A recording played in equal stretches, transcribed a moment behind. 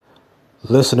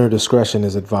Listener discretion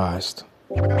is advised.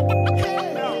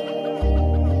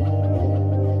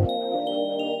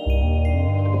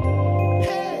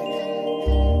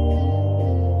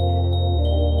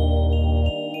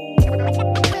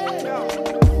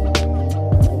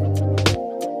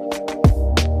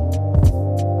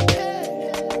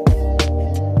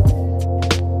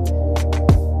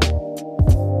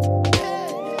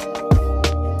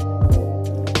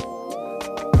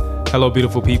 Hello,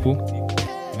 beautiful people.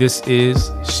 This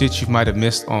is Shit You Might Have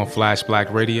Missed on Flash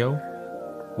Black Radio.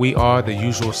 We are the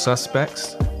usual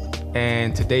suspects,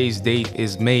 and today's date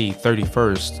is May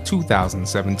 31st,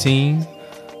 2017.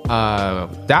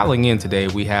 Dialing in today,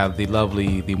 we have the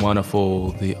lovely, the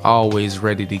wonderful, the always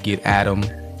ready to get Adam.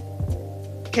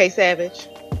 K Savage.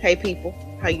 Hey, people.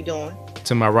 How you doing?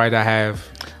 To my right, I have...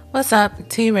 What's up?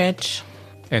 T-Rich.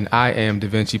 And I am Da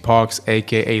Vinci Parks,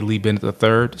 a.k.a. Lee Bennett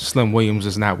III. Slim Williams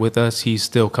is not with us. He's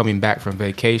still coming back from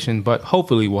vacation, but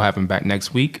hopefully we'll have him back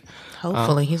next week.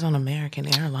 Hopefully. He's on American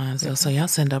Airlines, though, so y'all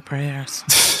send up prayers.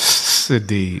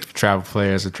 Indeed. Travel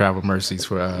prayers and travel mercies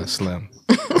for Slim.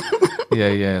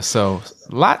 Yeah. So,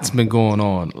 lots been going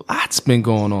on.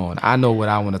 I know what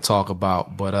I want to talk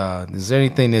about, but is there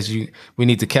anything that we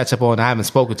need to catch up on? I haven't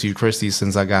spoken to you, Christy,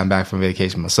 since I got back from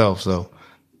vacation myself, so,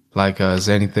 is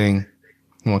there anything...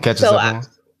 You want to catch us up on?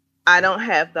 I don't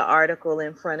have the article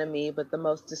in front of me, but the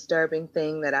most disturbing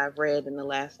thing that I've read in the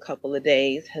last couple of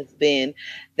days has been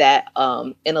that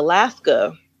in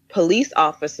Alaska, police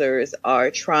officers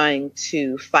are trying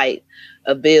to fight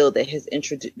a bill that has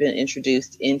been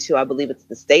introduced into, I believe it's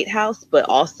the state house, but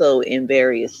also in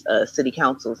various city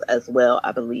councils as well,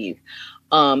 I believe,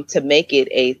 to make it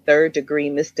a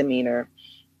third-degree misdemeanor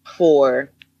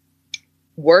for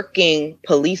working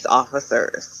police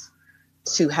officers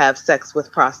to have sex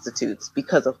with prostitutes,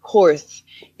 because of course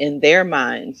in their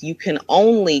minds you can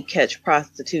only catch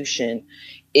prostitution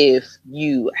if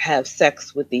you have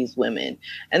sex with these women,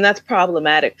 and that's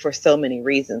problematic for so many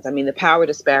reasons. I mean, the power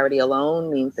disparity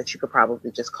alone means that you could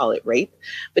probably just call it rape,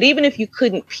 but even if you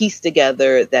couldn't piece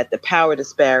together that the power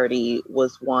disparity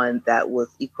was one that was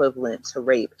equivalent to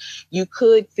rape, you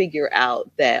could figure out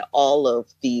that all of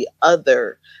the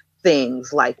other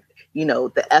things, like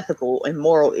the ethical and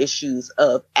moral issues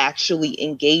of actually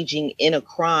engaging in a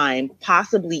crime,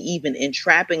 possibly even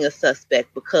entrapping a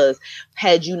suspect, because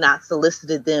had you not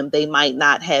solicited them, they might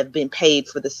not have been paid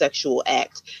for the sexual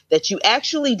act that you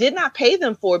actually did not pay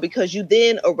them for, because you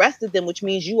then arrested them, which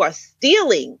means you are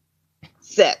stealing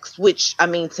sex, which, I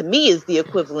mean, to me is the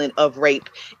equivalent of rape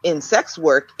in sex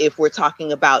work. If we're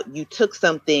talking about you took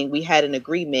something, we had an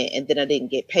agreement, and then I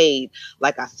didn't get paid,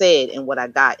 like I said, and what I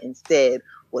got instead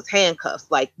was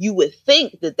handcuffs. Like, you would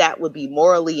think that that would be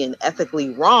morally and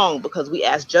ethically wrong, because we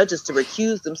ask judges to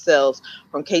recuse themselves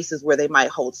from cases where they might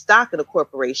hold stock in a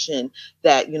corporation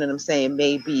that,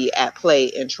 may be at play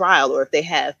in trial, or if they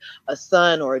have a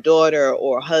son or a daughter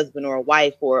or a husband or a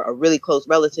wife or a really close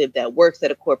relative that works at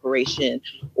a corporation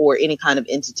or any kind of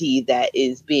entity that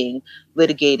is being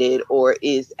litigated or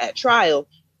is at trial.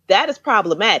 That is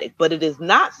problematic, but it is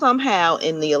not somehow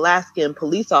in the Alaskan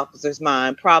police officer's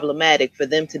mind problematic for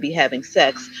them to be having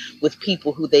sex with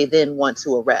people who they then want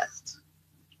to arrest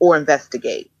or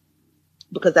investigate,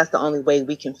 because that's the only way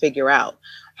we can figure out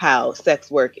how sex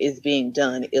work is being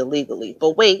done illegally.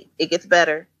 But wait, it gets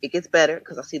better,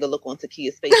 because I see the look on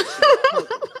Takia's face.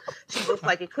 She looks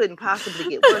like it couldn't possibly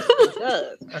get worse than it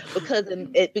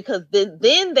does, because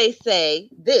then they say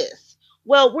this.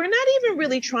 Well, we're not even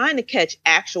really trying to catch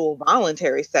actual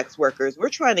voluntary sex workers. We're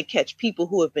trying to catch people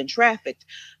who have been trafficked.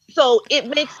 So it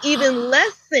makes even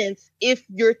less sense if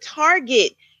your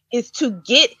target is to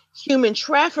get human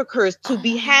traffickers to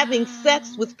be having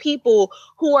sex with people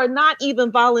who are not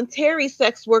even voluntary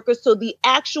sex workers. So the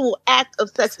actual act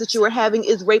of sex that you are having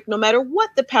is rape, no matter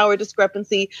what the power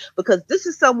discrepancy, because this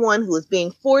is someone who is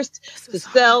being forced to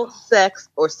sell sex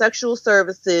or sexual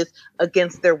services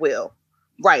against their will.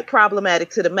 Right, problematic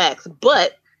to the max,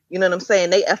 but you know what I'm saying?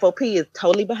 They FOP is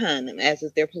totally behind them, as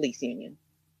is their police union.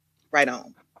 Right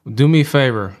on. Do me a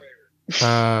favor.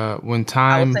 When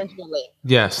time, I will send you a link.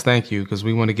 Yes, thank you, because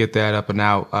we want to get that up and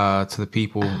out to the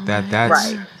people. That's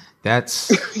right. That's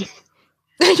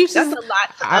that's a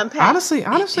lot to unpack. Honestly,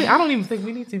 I don't even think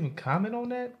we need to even comment on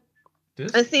that.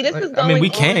 This is going. I mean, we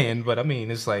can, but I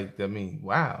mean, it's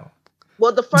wow.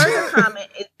 Well, the further comment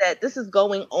is that this is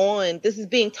going on. This is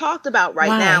being talked about right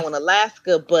now in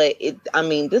Alaska, but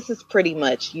this is pretty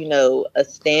much, a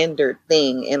standard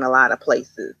thing in a lot of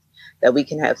places, that we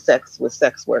can have sex with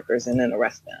sex workers and then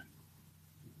arrest them.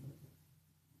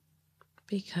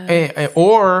 Because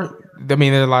or I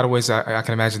mean, there are a lot of ways I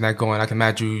can imagine that going. I can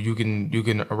imagine you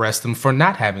can arrest them for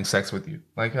not having sex with you.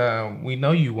 Like, we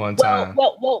know you one time.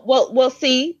 Well.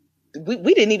 See,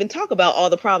 we didn't even talk about all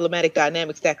the problematic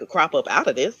dynamics that could crop up out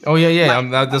of this. Oh yeah.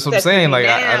 Like, That's what I'm saying. Like,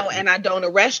 and I don't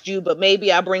arrest you, but maybe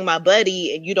I bring my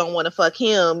buddy and you don't want to fuck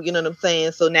him. You know what I'm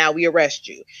saying? So now we arrest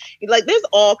you. Like, there's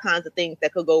all kinds of things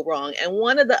that could go wrong. And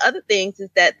one of the other things is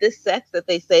that this sex that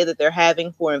they say that they're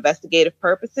having for investigative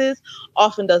purposes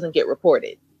often doesn't get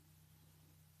reported.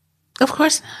 Of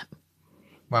course not.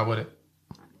 Why would it?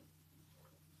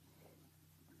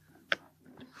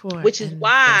 Which is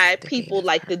why people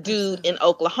like the dude in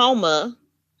Oklahoma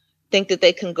think that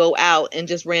they can go out and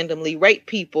just randomly rape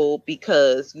people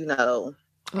because, you know.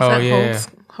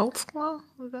 Holtzclaw?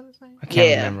 Was that his name? I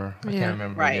can't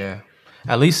remember. Right. Yeah.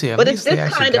 At least but it's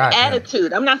this kind of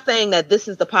attitude. I'm not saying that this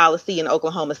is the policy in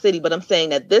Oklahoma City, but I'm saying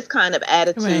that this kind of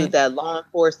attitude that law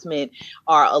enforcement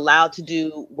are allowed to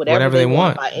do whatever they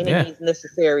want by any means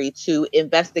necessary to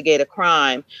investigate a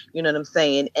crime, you know what I'm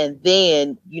saying? And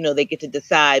then, you know, they get to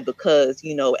decide because,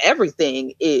 you know,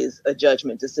 everything is a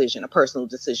judgment decision, a personal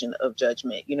decision of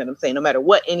judgment. You know what I'm saying? No matter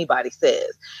what anybody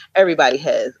says, everybody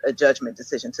has a judgment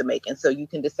decision to make. And so you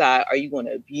can decide, are you going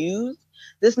to abuse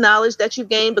this knowledge that you've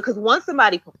gained? Because once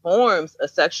somebody performs a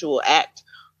sexual act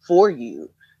for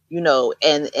you, you know,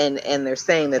 and they're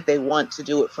saying that they want to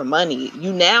do it for money,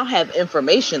 you now have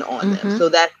information on them. So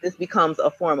that this becomes a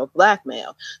form of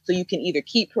blackmail. So you can either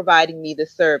keep providing me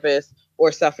this service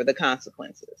or suffer the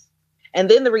consequences. And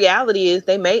then the reality is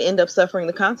they may end up suffering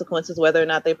the consequences whether or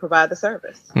not they provide the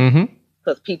service.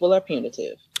 Because people are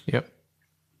punitive. Yep.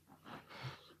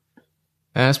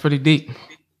 That's pretty deep.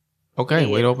 Okay,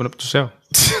 way to open up the show.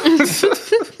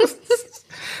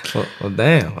 well,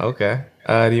 damn. Okay.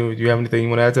 Do you have anything you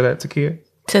want to add to that, Takia?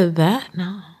 To that,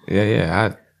 no.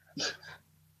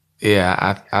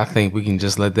 I think we can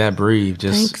just let that breathe.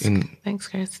 Thanks,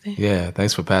 Kirsty. Yeah,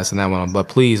 thanks for passing that one on. But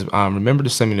please, remember to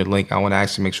send me the link. I want to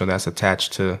actually make sure that's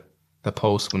attached to the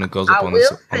post when it goes up on the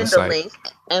site. I will send a link.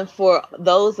 And for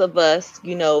those of us,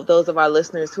 you know, those of our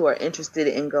listeners who are interested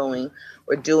in going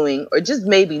or doing or just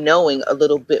maybe knowing a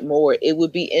little bit more, it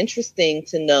would be interesting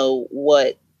to know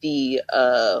what the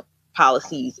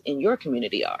policies in your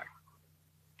community are.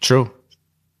 True.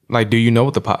 Like, do you know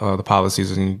what the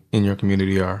policies in your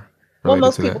community are? Well,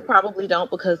 most people probably don't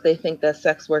because they think that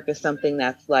sex work is something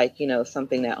that's like, you know,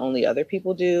 something that only other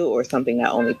people do or something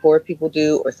that only poor people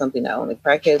do or something that only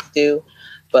crackheads do.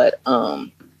 But,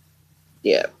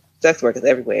 yeah, sex work is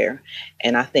everywhere.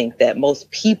 And I think that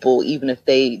most people, even if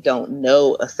they don't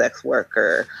know a sex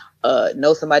worker,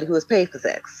 know somebody who is paid for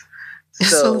sex.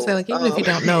 So like, even if you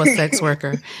don't know a sex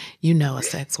worker, you know a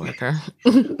sex worker.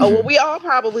 Well, we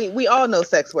all know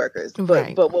sex workers,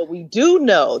 but what we do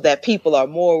know that people are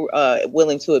more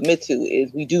willing to admit to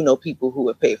is we do know people who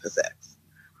have paid for sex.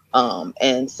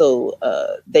 And so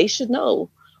they should know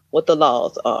what the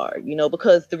laws are, you know,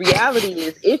 because the reality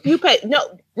is if you pay,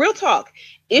 real talk,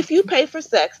 if you pay for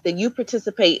sex, then you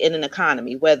participate in an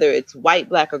economy, whether it's white,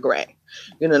 black, or gray.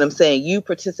 You know what I'm saying? You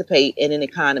participate in an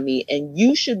economy and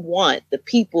you should want the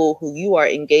people who you are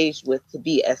engaged with to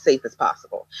be as safe as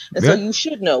possible. And so you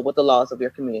should know what the laws of your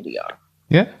community are.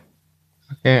 Yeah.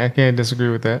 I can't disagree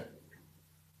with that.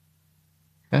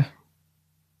 Yeah.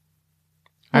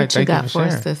 What you got for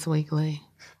us this week, Lee?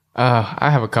 I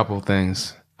have a couple of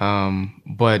things.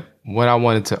 But what I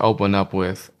wanted to open up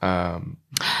with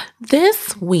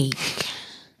this week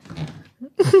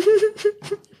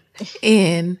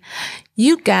in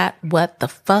You Got What the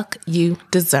Fuck You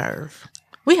Deserve,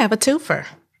 we have a twofer.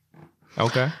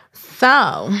 Okay.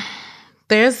 So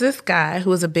there's this guy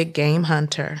who is a big game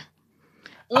hunter.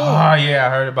 Oh, yeah, I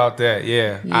heard about that.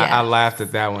 Yeah. I laughed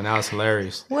at that one. That was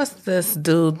hilarious. What's this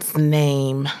dude's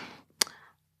name?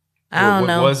 I don't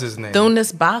know. What was his name?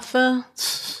 Thunis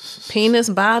Batha? Penis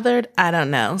Bothered? I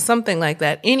don't know. Something like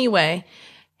that. Anyway,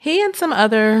 he and some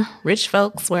other rich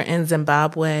folks were in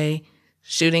Zimbabwe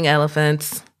shooting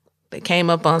elephants. They came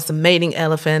up on some mating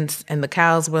elephants, and the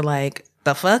cows were like,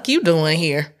 the fuck you doing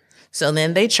here? So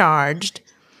then they charged,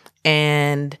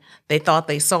 and they thought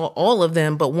they saw all of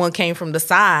them, but one came from the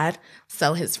side.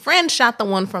 So his friend shot the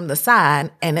one from the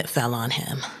side, and it fell on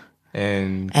him.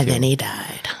 And then he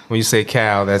died. When you say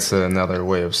cow, that's another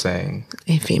way of saying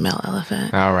a female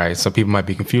elephant. All right. So people might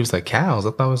be confused, like cows.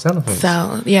 I thought it was elephants.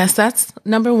 So, yes, that's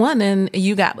number one. And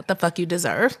you got what the fuck you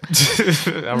deserve.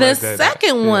 The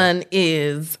second one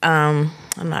is, I'm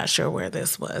not sure where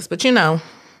this was, but you know,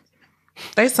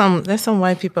 there's some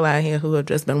white people out here who have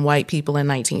just been white people in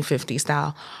 1950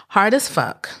 style. Hard as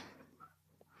fuck.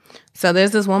 So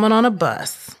there's this woman on a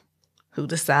bus who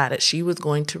decided she was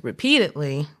going to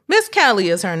repeatedly, Miss Kelly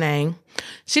is her name,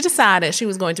 she decided she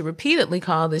was going to repeatedly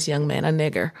call this young man a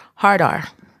nigger, hard R.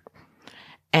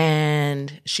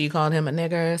 And she called him a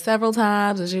nigger several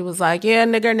times. And she was like, yeah,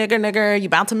 nigger, nigger, nigger. You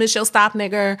about to miss your stop,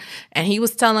 nigger. And he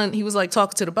was like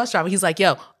talking to the bus driver. He's like,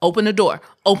 yo, open the door.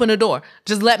 Open the door.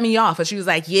 Just let me off. And she was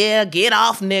like, yeah, get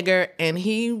off, nigger. And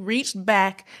he reached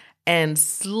back and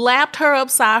slapped her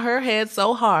upside her head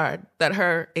so hard that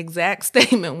her exact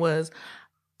statement was,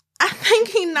 I think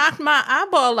he knocked my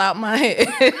eyeball out my head.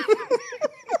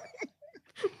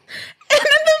 And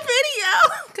in the video,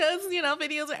 because, you know,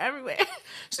 videos are everywhere,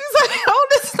 she's like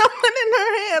holding something in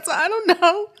her hand. So I don't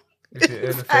know.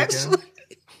 It's actually,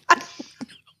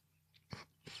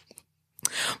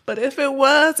 but if it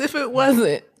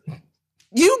wasn't,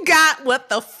 you got what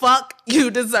the fuck you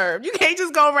deserve. You can't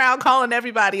just go around calling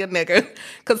everybody a nigger.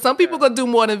 Because some people gonna do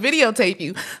more than videotape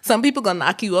you. Some people gonna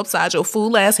knock you upside your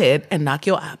fool ass head and knock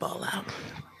your eyeball out.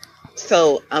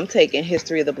 So I'm taking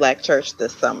History of the Black Church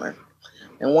this summer.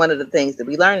 And one of the things that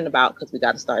we learning about, because we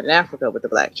got to start in Africa with the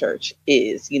Black Church,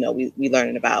 is, you know, we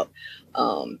learning about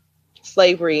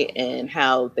slavery and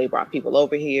how they brought people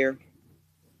over here.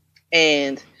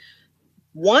 And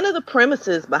one of the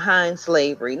premises behind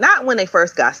slavery, not when they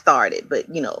first got started,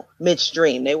 but, you know,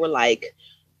 midstream, they were like,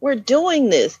 we're doing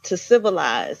this to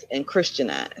civilize and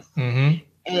Christianize. Mm-hmm.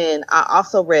 And I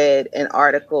also read an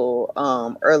article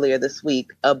earlier this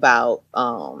week about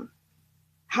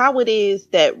how it is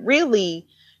that really,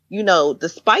 you know,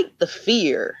 despite the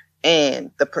fear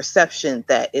and the perception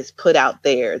that is put out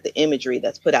there, the imagery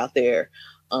that's put out there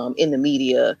in the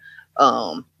media,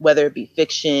 whether it be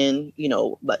fiction, you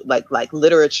know, like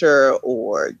literature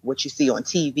or what you see on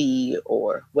TV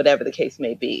or whatever the case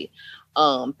may be,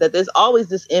 that there's always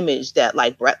this image that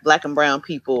like black and brown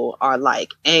people are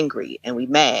like angry and we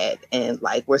mad and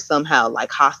like we're somehow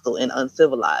like hostile and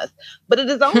uncivilized, but it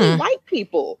is only white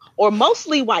people or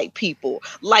mostly white people,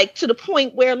 like to the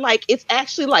point where like it's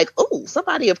actually like, oh,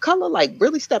 somebody of color like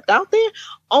really stepped out there.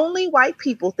 Only white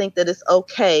people think that it's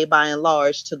okay by and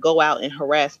large to go out and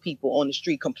harass people on the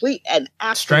street, complete and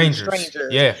absolute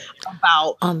strangers, yeah,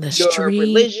 about on the your street,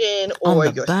 religion or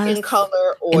your bus, skin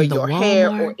color or your hair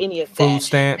or any of that. Food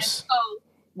stamps.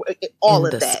 All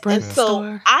of that. And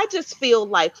so I just feel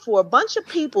like for a bunch of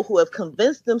people who have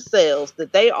convinced themselves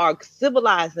that they are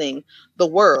civilizing the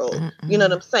world, you know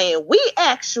what I'm saying? We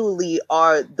actually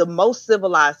are the most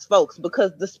civilized folks,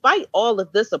 because despite all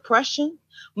of this oppression,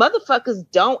 motherfuckers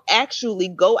don't actually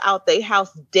go out their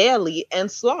house daily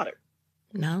and slaughter.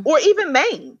 No. Or even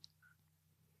maim.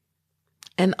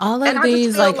 And all of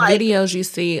these like videos you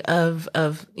see of,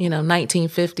 you know,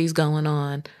 1950s going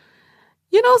on,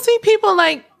 you don't see people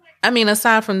like, I mean,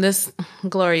 aside from this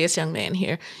glorious young man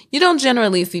here, you don't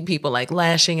generally see people like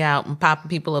lashing out and popping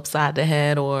people upside the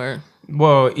head or.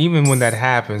 Well, even when that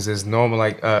happens, it's normal,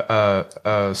 like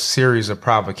a series of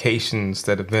provocations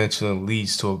that eventually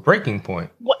leads to a breaking point.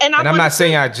 Well, and I'm not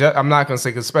saying I'm not going to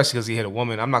say, especially because he hit a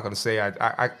woman, I'm not going to say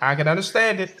I can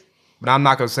understand it, but I'm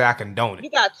not going to say I condone it.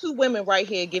 You got two women right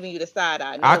here giving you the side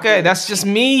eye. No, okay, that's just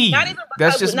me.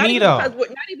 That's just me, though. Not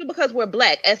even because we're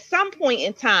black. At some point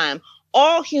in time,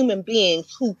 all human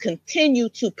beings who continue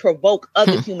to provoke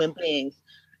other human beings,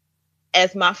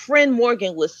 as my friend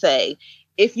Morgan would say,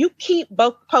 if you keep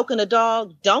poking a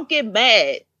dog, don't get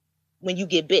mad when you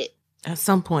get bit. At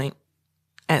some point,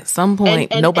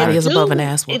 nobody is above an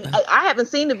ass whooping. I haven't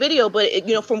seen the video, but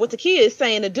you know, from what the kid is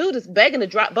saying, the dude is begging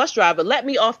the bus driver, let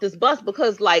me off this bus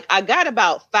because, like, I got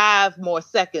about 5 more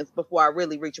seconds before I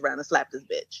really reach around and slap this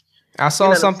bitch. I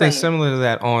saw something similar to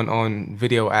that on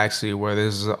video actually, where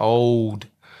there's an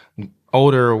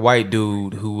older white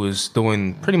dude who was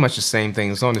doing pretty much the same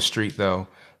thing. It's on the street though.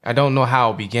 I don't know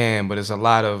how it began, but it's a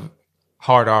lot of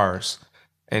hard R's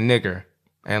and nigger.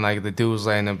 And like the dude was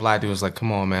like, and the black dude was like,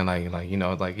 come on, man. Like, you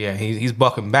know, like, yeah, he's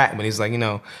bucking back, but he's like, you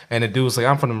know, and the dude was like,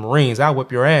 I'm from the Marines. I'll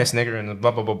whip your ass, nigger, and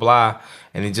blah, blah, blah, blah.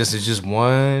 And it's just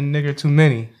one nigger too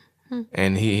many.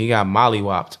 And he got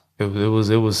mollywopped. It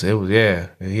was, yeah.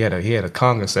 He had a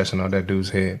conga session on that dude's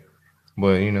head.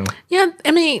 But, you know. Yeah,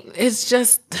 I mean, it's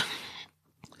just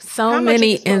so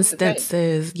many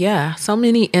instances. Yeah, so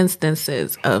many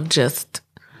instances of just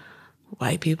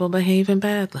white people behaving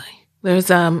badly.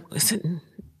 There's, is it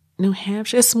New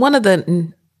Hampshire? It's one of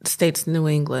the states, New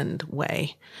England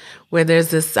way, where there's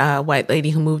this white lady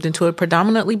who moved into a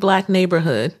predominantly black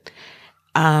neighborhood,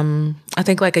 I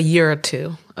think like a year or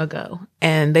two ago.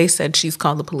 And they said she's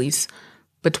called the police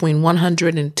between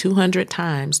 100 and 200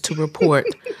 times to report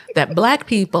that black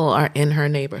people are in her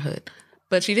neighborhood.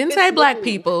 But she didn't say black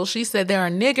people. She said there are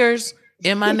niggers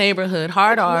in my neighborhood,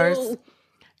 hard R's.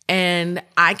 And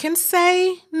I can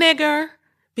say nigger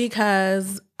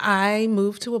because I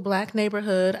moved to a black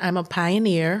neighborhood. I'm a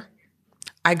pioneer.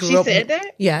 I grew up. She said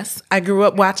that? Yes. I grew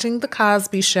up watching The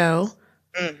Cosby Show.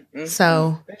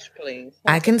 So Bitch, please.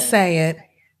 I can say it.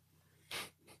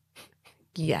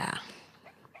 Yeah.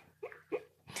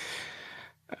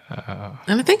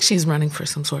 And I think she's running for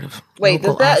some sort of Wait,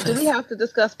 local do office. we have to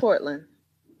discuss Portland?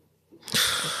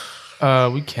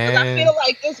 We can. I feel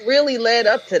like this really led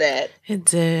up to that. It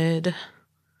did.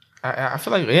 I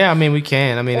feel like, yeah, I mean, we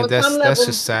can. I mean, On that's some level,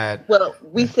 just sad. Well,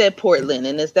 we said Portland,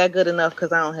 and is that good enough?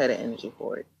 Because I don't have the energy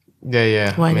for it.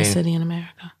 Yeah. Whitest city in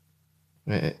America.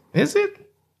 Is it?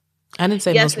 I didn't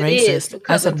say Yes, most it is, racist. I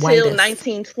because said until whitest.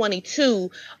 1922,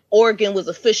 Oregon was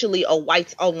officially a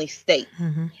whites-only state.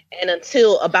 Mm-hmm. And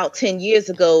until about 10 years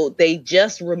ago, they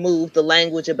just removed the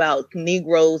language about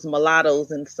Negroes,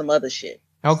 mulattoes, and some other shit.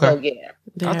 Okay. So, yeah.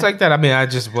 I'll take that. I mean, I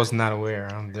just was not aware.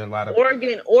 There are a lot of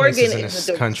Oregon places in is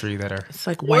this country that are. It's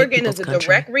like white Oregon people's is a country.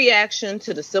 direct reaction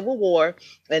to the Civil War.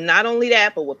 And not only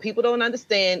that, but what people don't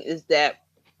understand is that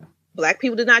Black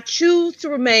people did not choose to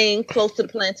remain close to the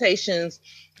plantations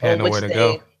on which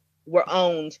they were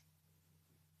owned.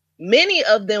 Many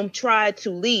of them tried to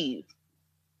leave.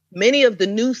 Many of the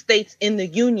new states in the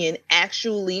Union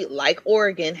actually, like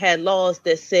Oregon, had laws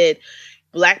that said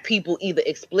Black people either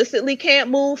explicitly can't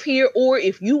move here, or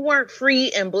if you weren't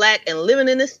free and Black and living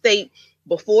in the state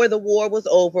before the war was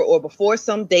over or before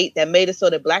some date that made it so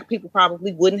that Black people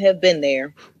probably wouldn't have been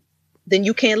there, then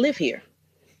you can't live here.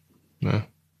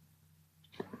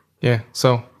 Yeah.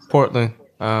 So Portland.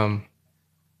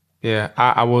 Yeah,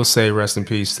 I will say rest in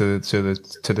peace to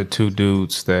the two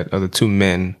dudes that are the two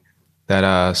men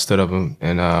that stood up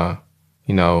and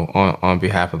on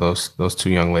behalf of those two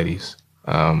young ladies.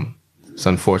 It's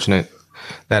unfortunate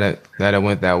that it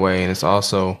went that way, and it's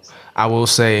also, I will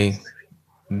say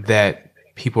that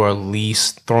people are at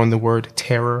least throwing the word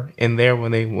terror in there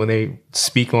when they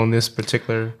speak on this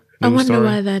particular. I wonder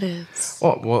why that is.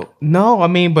 Oh, well, no, I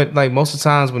mean, but like most of the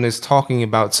times when it's talking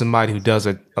about somebody who does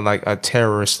a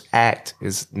terrorist act,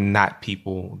 is not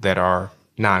people that are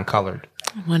non-colored.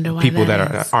 I wonder why people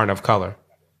that that aren't of color.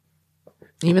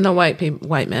 Even though white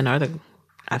men are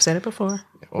I've said it before.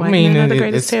 Well, White men are the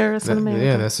greatest terrorists in America.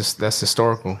 Yeah, that's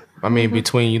historical. I mean,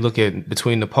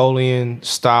 between Napoleon,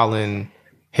 Stalin,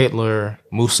 Hitler,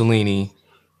 Mussolini,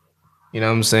 you know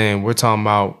what I'm saying? We're talking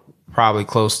about probably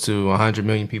close to 100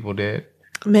 million people dead.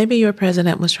 Maybe your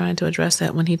president was trying to address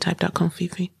that when he typed out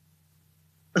Confifi.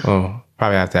 Oh,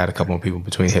 probably have to add a couple more people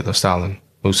between Hitler, Stalin,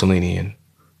 Mussolini,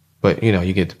 but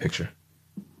you get the picture.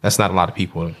 That's not a lot of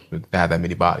people that have that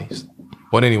many bodies.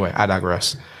 But anyway, I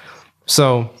digress.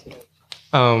 So,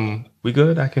 we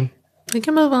good? We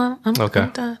can move on. I'm okay.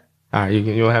 done. All right, you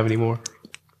don't have any more?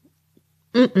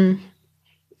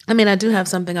 I mean, I do have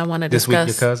something I want to discuss.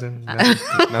 This week, your cousin?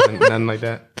 Nothing like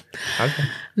that? Okay.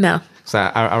 No. So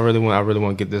I really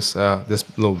want to get this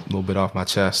little bit off my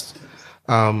chest.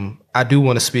 I do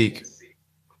want to speak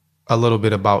a little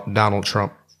bit about Donald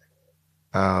Trump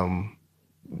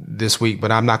this week,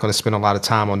 but I'm not going to spend a lot of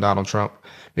time on Donald Trump,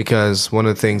 because one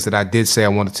of the things that I did say I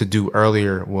wanted to do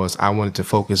earlier was I wanted to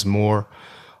focus more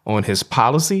on his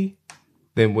policy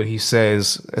than what he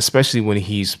says, especially when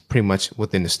he's pretty much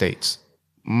within the states.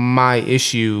 My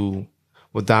issue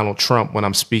with Donald Trump, when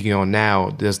I'm speaking on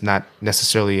now, does not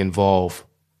necessarily involve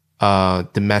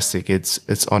domestic.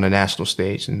 It's on a national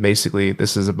stage, and basically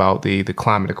this is about the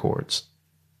climate accords.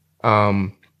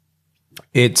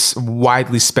 It's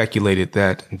widely speculated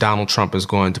that Donald Trump is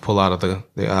going to pull out of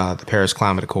the Paris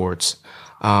Climate Accords.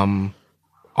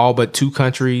 All but two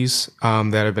countries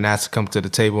that have been asked to come to the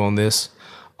table on this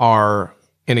are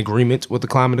in agreement with the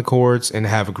climate accords and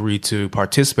have agreed to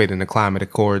participate in the climate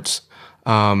accords.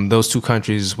 Those two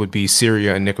countries would be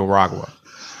Syria and Nicaragua.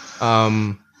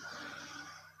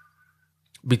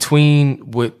 Between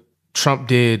what Trump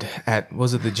did at,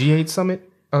 was it the G8 summit?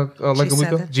 Like G7. A week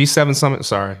ago? G7 summit.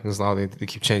 Sorry, they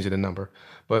keep changing the number.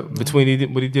 But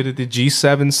between what he did at the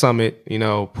G7 summit,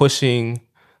 pushing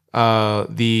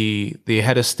the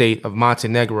head of state of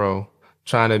Montenegro,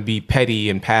 trying to be petty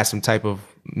and pass some type of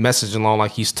message along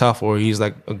like he's tough or he's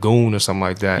like a goon or something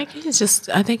like that.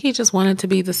 I think he just wanted to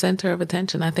be the center of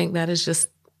attention. I think that is just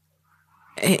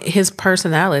his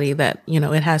personality, that,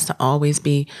 it has to always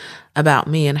be about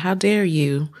me. And how dare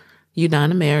you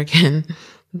non-American,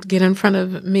 get in front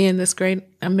of me and this great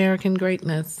American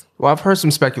greatness. Well, I've heard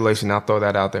some speculation. I'll throw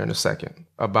that out there in a second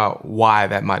about why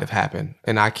that might have happened.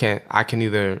 And I can't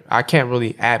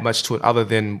really add much to it other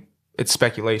than it's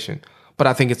speculation. But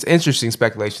I think it's interesting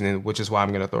speculation, which is why I'm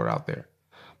going to throw it out there.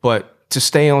 But to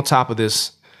stay on top of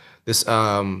this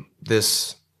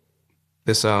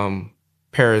this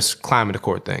Paris Climate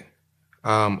Accord thing.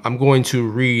 I'm going to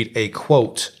read a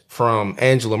quote from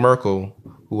Angela Merkel,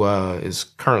 who is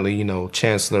currently,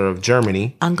 Chancellor of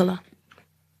Germany. Angela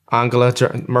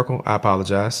Merkel. I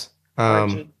apologize.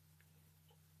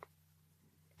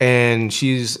 And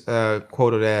she's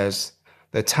quoted as,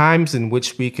 "The times in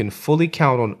which we can fully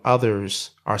count on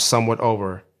others are somewhat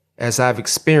over, as I've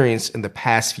experienced in the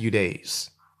past few days."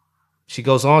 She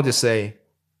goes on to say,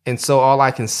 "And so all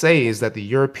I can say is that the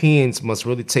Europeans must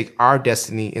really take our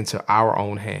destiny into our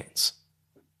own hands."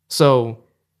 So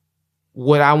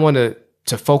what I want to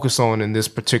focus on in this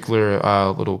particular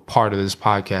little part of this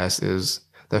podcast is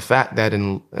the fact that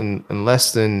in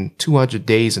less than 200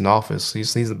 days in office,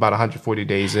 he's about 140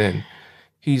 days in,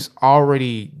 he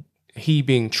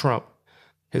being Trump,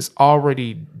 has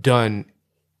already done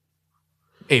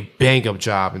a bang-up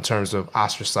job in terms of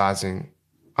ostracizing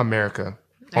America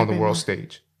on the world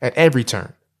stage at every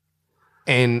turn.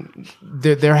 And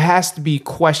there has to be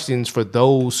questions for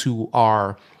those who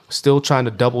are still trying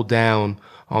to double down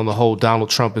on the whole Donald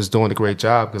Trump is doing a great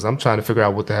job, because I'm trying to figure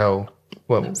out what the hell.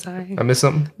 What? I'm sorry. I missed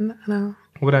something? No.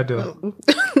 What'd I do?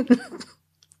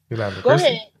 Go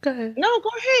ahead. No, go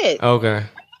ahead. Okay.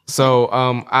 So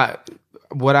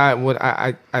what I'm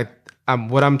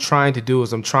trying to do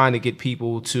is I'm trying to get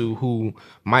people who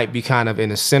might be kind of in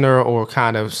the center or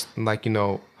kind of like,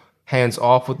 hands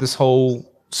off with this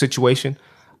whole situation.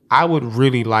 I would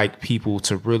really like people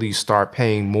to really start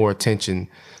paying more attention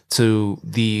to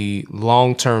the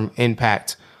long-term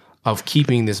impact of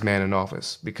keeping this man in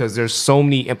office, because there's so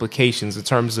many implications in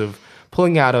terms of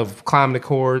pulling out of climate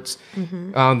accords.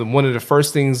 One of the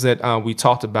first things that we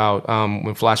talked about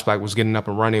when Flashback was getting up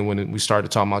and running, when we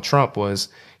started talking about Trump, was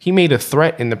he made a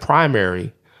threat in the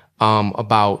primary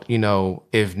about,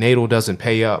 if NATO doesn't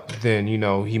pay up, then,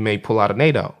 he may pull out of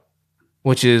NATO,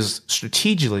 which is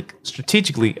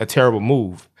strategically a terrible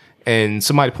move. And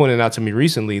somebody pointed out to me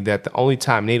recently that the only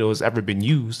time NATO has ever been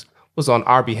used was on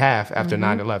our behalf after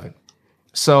 9/11.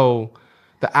 So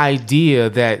the idea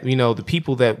that, the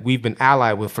people that we've been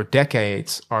allied with for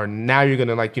decades are now you're going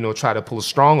to try to pull a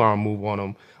strong arm move on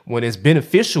them when it's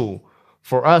beneficial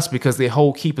for us because they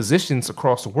hold key positions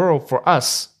across the world for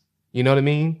us. You know what I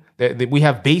mean? That we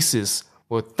have bases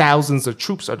where thousands of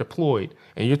troops are deployed.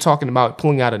 And you're talking about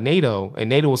pulling out of NATO, and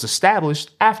NATO was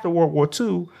established after World War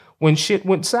II when shit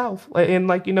went south. And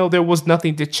there was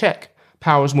nothing to check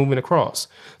powers moving across.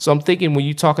 So I'm thinking when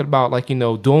you're talking about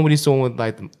doing what he's doing with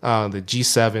the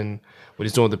G7, what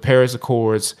he's doing with the Paris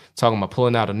Accords, talking about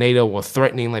pulling out of NATO or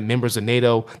threatening members of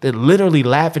NATO, they're literally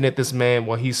laughing at this man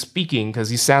while he's speaking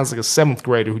because he sounds like a 7th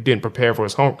grader who didn't prepare for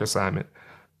his homework assignment.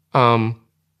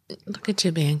 Look at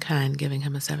you being kind, giving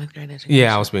him a 7th grade education.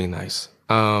 Yeah, I was being nice.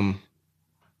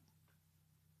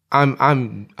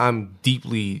 I'm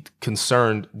deeply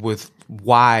concerned with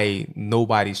why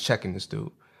nobody's checking this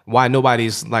dude. Why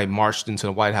nobody's marched into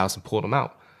the White House and pulled him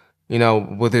out.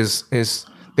 With his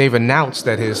they've announced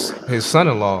that his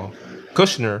son-in-law,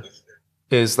 Kushner,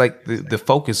 is the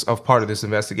focus of part of this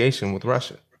investigation with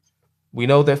Russia. We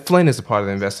know that Flynn is a part of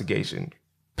the investigation.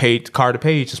 Carter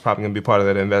Page is probably going to be part of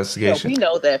that investigation. Yeah, we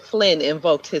know that Flynn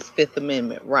invoked his Fifth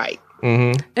Amendment right.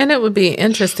 Mm-hmm. And it would be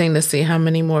interesting to see how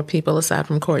many more people, aside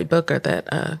from Cory Booker,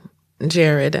 that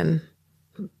Jared and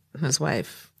his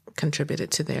wife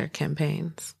contributed to their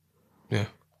campaigns. Yeah.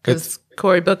 Because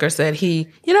Cory Booker said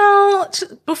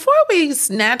before we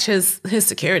snatch his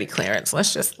security clearance,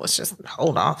 let's just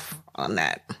hold off on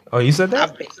that. Oh, you said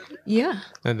that? Yeah.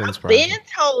 I've been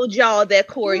told y'all that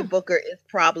Cory Booker is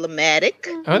problematic.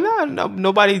 Oh, no,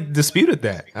 nobody disputed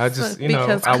that. I just,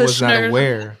 I was not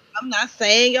aware. I'm not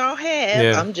saying y'all have.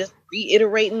 Yeah. I'm just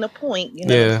reiterating the point.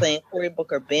 What I'm saying? Cory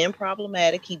Booker been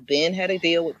problematic. He been had a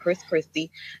deal with Chris Christie.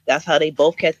 That's how they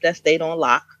both kept that state on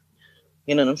lock.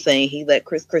 You know what I'm saying? He let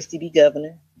Chris Christie be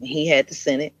governor. And he had the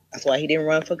Senate. That's why he didn't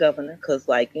run for governor. Because,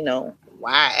 why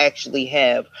actually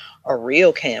have a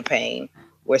real campaign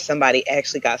where somebody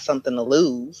actually got something to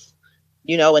lose?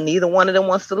 And neither one of them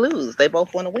wants to lose. They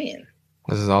both want to win.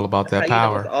 This is all about that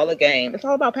power. It's all a game. It's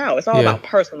all about power. It's all about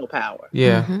personal power.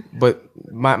 Yeah. Mm-hmm. But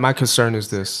my concern is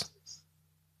this.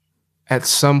 At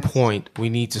some point, we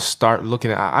need to start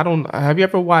looking at... Have you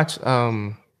ever watched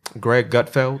Greg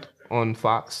Gutfeld on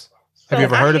Fox? Have you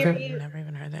ever heard of him? Never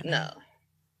even heard that. No.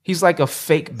 He's like a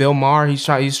fake Bill Maher. He's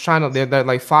trying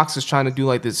to Fox is trying to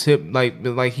do this hip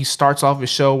he starts off his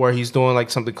show where he's doing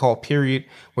something called Period,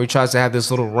 where he tries to have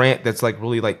this little rant that's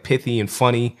really pithy and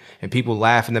funny and people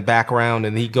laugh in the background,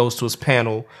 and he goes to his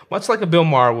panel much like a Bill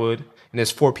Maher would, and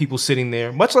there's 4 people sitting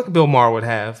there much like a Bill Maher would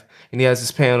have, and he has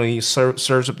this panel and he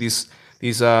serves up these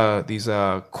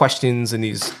questions and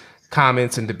these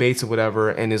comments and debates or whatever,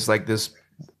 and it's like this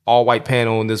all white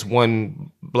panel and this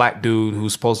one black dude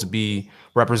who's supposed to be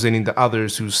representing the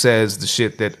others who says the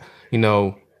shit that, you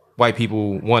know, white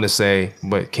people want to say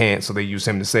but can't, so they use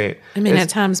him to say it. I mean, at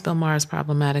times Bill Maher is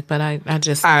problematic, but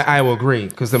I will agree,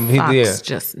 because Fox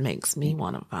just makes me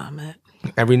want to vomit.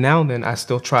 Every now and then, I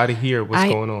still try to hear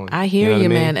what's going on. I hear you,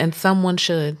 man, and someone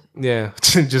should. Yeah,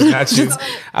 just not you.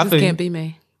 I think can't be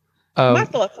me. My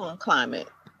thoughts on climate.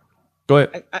 Go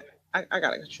ahead. I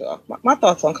gotta cut you off. My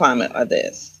thoughts on climate are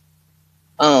this: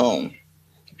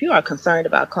 if you are concerned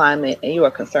about climate and you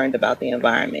are concerned about the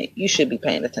environment, you should be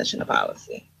paying attention to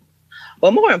policy.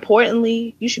 But more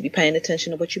importantly, you should be paying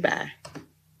attention to what you buy.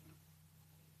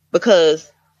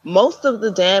 Because most of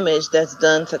the damage that's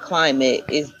done to climate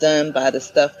is done by the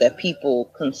stuff that people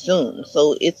consume.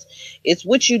 So it's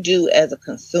what you do as a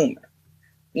consumer.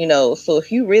 You know, so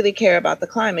if you really care about the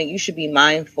climate, you should be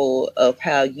mindful of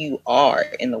how you are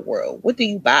in the world. What do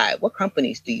you buy? What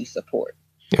companies do you support?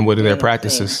 And what are their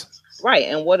practices? Right.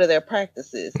 And what are their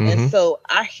practices? Mm-hmm. And so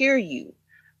I hear you.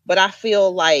 But I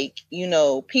feel like, you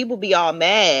know, people be all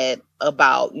mad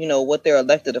about, you know, what their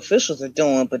elected officials are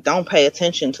doing, but don't pay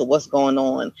attention to what's going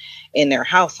on in their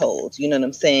households. You know what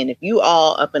I'm saying? If you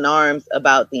all up in arms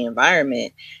about the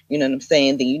environment, you know what I'm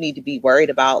saying, then you need to be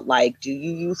worried about, like, do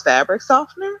you use fabric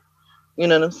softener? You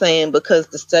know what I'm saying? Because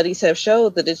the studies have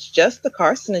showed that it's just the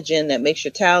carcinogen that makes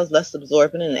your towels less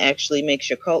absorbent and actually makes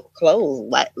your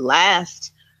clothes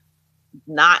last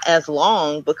not as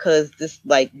long, because this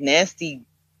like nasty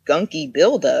gunky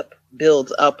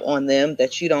builds up on them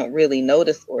that you don't really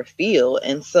notice or feel.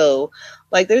 And so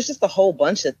like there's just a whole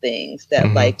bunch of things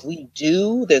that like we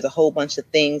do. There's a whole bunch of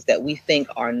things that we think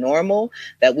are normal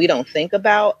that we don't think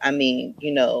about. I mean,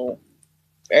 you know,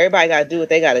 everybody got to do what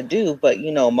they got to do, but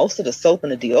you know, most of the soap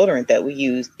and the deodorant that we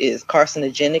use is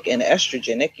carcinogenic and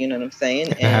estrogenic, you know what I'm saying?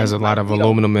 It has a lot of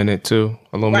aluminum in it too,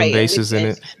 aluminum bases in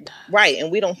it. Right,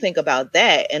 and we don't think about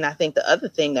that. And I think the other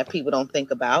thing that people don't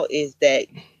think about is that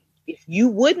if you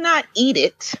would not eat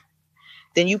it,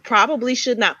 then you probably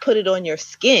should not put it on your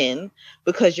skin,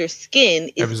 because your skin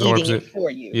is eating it for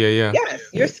you. Yeah. Yes,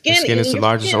 your skin is the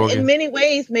largest organ. In many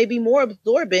ways may be more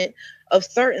absorbent of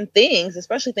certain things,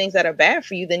 especially things that are bad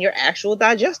for you, than your actual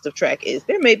digestive tract is.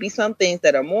 There may be some things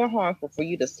that are more harmful for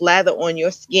you to slather on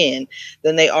your skin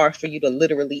than they are for you to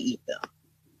literally eat them.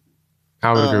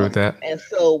 I would agree with that. And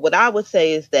so what I would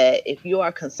say is that if you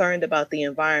are concerned about the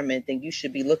environment, then you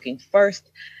should be looking first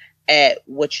at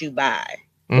what you buy,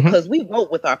 because we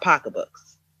vote with our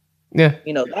pocketbooks. Yeah.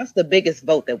 You know, that's the biggest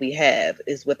vote that we have,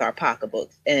 is with our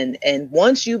pocketbooks. And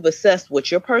once you've assessed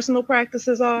what your personal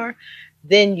practices are,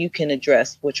 then you can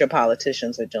address what your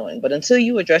politicians are doing. But until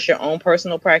you address your own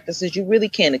personal practices, you really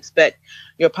can't expect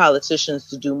your politicians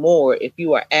to do more if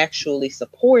you are actually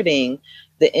supporting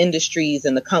the industries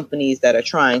and the companies that are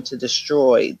trying to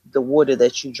destroy the water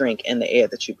that you drink and the air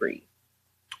that you breathe.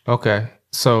 Okay.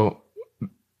 So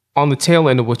on the tail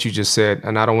end of what you just said,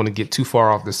 and I don't want to get too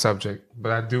far off the subject,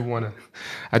 but I do want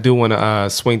to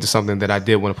swing to something that I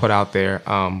did want to put out there.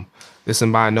 This,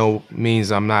 and by no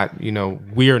means, I'm not, you know,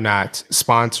 we're not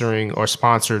sponsoring or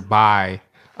sponsored by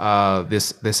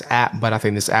this app, but I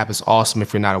think this app is awesome.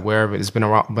 If you're not aware of it, it's been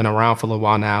around for a little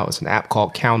while now. It's an app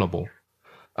called Countable.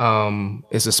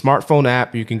 It's a smartphone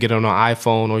app. You can get it on an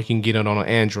iPhone or you can get it on an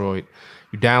Android.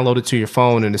 You download it to your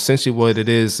phone, and essentially what it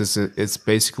is it's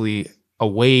basically a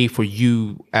way for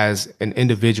you as an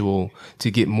individual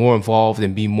to get more involved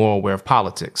and be more aware of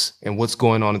politics and what's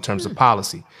going on in terms of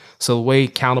policy. So the way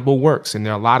Countable works, and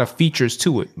there are a lot of features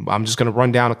to it. I'm just going to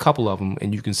run down a couple of them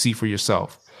and you can see for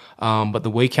yourself. But the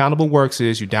way Countable works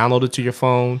is you download it to your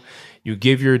phone, you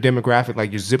give your demographic,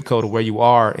 like your zip code of where you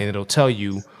are, and it'll tell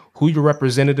you who your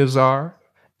representatives are,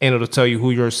 and it'll tell you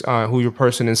who your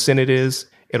person in Senate is.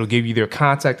 It'll give you their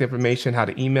contact information, how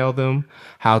to email them,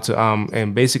 how to,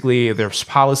 and basically if there's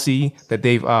policy that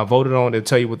they've voted on, it'll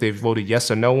tell you what they've voted yes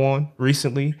or no on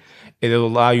recently. It'll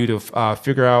allow you to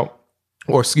figure out,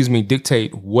 or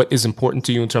dictate what is important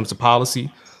to you in terms of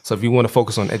policy. So if you want to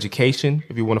focus on education,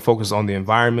 if you want to focus on the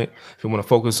environment, if you want to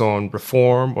focus on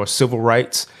reform or civil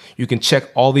rights, you can check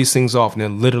all these things off. And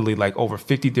then literally like over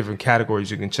 50 different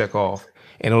categories you can check off,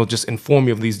 and it'll just inform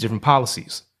you of these different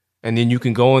policies. And then you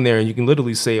can go in there and you can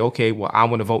literally say, okay, well, I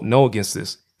want to vote no against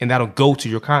this. And that'll go to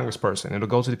your congressperson. It'll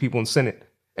go to the people in Senate.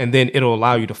 And then it'll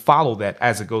allow you to follow that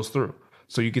as it goes through.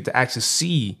 So you get to actually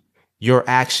see your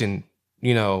action,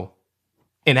 you know,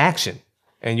 in action.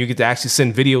 And you get to actually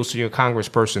send videos to your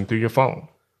congressperson through your phone.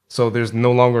 So there's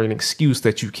no longer an excuse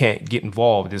that you can't get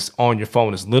involved. It's on your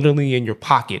phone. It's literally in your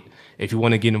pocket if you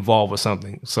want to get involved with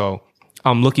something. So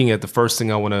I'm looking at the first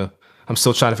thing I'm I'm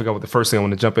still trying to figure out what the first thing I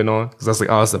want to jump in on, because I was like,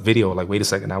 oh, it's a video. Like, wait a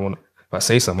second, if I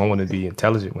say something, I want to be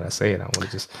intelligent when I say it. I want to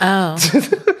just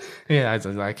yeah,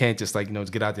 I can't just like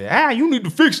just get out there. You need to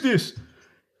fix this.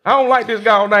 I don't like this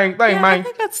goddamn thing, man. I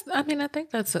think that's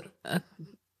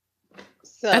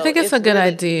I think it's a good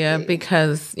idea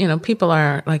because, people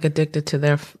are like addicted to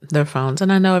their phones.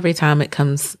 And I know every time it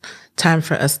comes time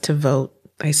for us to vote,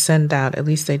 they send out, at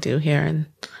least they do here in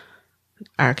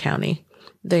our county,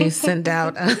 they send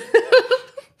out.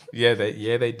 Yeah,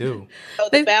 they do. Oh,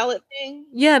 the ballot thing?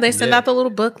 Yeah, they send out the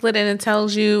little booklet and it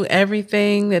tells you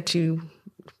everything that you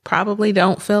probably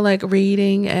don't feel like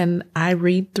reading. And I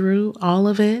read through all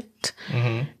of it.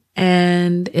 Mm-hmm.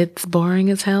 And it's boring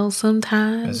as hell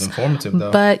sometimes. It's informative,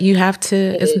 though. But you have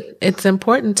to, it's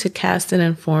important to cast an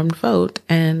informed vote.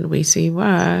 And we see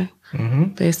why,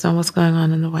 based on what's going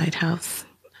on in the White House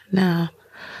now.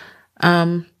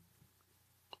 But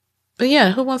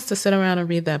yeah, who wants to sit around and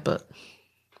read that book?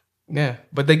 Yeah,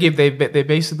 but they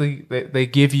basically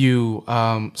give you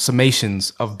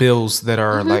summations of bills that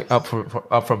are like up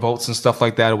for votes and stuff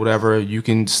like that or whatever. You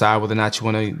can decide whether or not you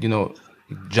want to,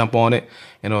 jump on it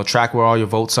and it'll track where all your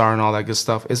votes are and all that good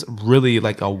stuff. It's really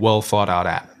like a well thought out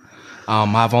app.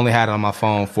 I've only had it on my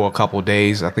phone for a couple of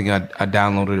days. I think I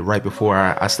downloaded it right before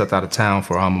I stepped out of town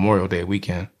for Memorial Day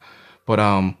weekend. But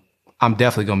I'm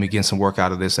definitely going to be getting some work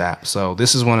out of this app. So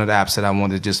this is one of the apps that I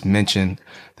wanted to just mention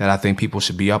that I think people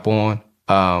should be up on.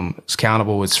 It's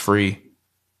countable. It's free.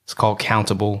 It's called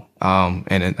Countable.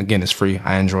 Again, it's free.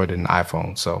 I Android and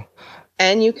iPhone. So.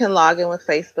 And you can log in with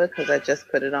Facebook because I just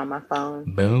put it on my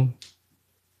phone. Boom.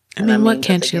 I mean, what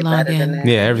can't you log in?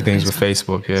 Yeah, everything's with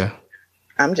Facebook. Yeah.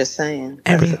 I'm just saying.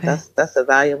 Everything. That's a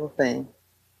valuable thing.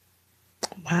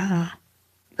 Wow.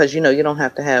 Because, you don't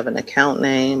have to have an account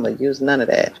name or use none of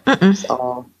that. It's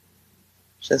all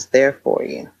just there for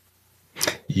you.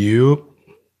 Yep.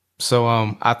 So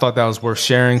I thought that was worth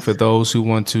sharing for those who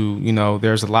want to,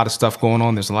 there's a lot of stuff going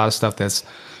on. There's a lot of stuff that's,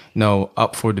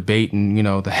 up for debate. And,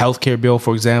 the healthcare bill,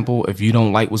 for example, if you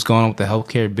don't like what's going on with the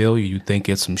healthcare bill, you think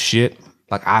it's some shit.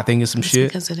 Like I think it's some shit.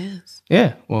 Because it is.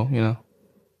 Yeah. Well,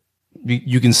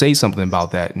 you can say something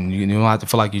about that and you don't have to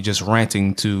feel like you're just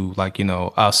ranting to like,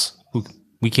 us who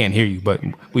we can't hear you, but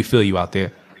we feel you out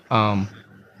there.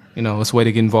 It's a way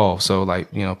to get involved. So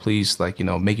like, please like,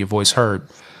 make your voice heard.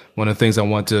 One of the things I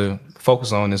want to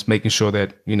focus on is making sure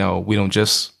that, we don't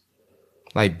just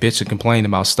like bitch and complain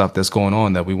about stuff that's going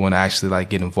on, that we want to actually like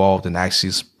get involved and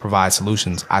actually provide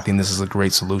solutions. I think this is a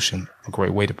great solution, a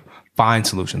great way to find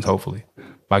solutions, hopefully,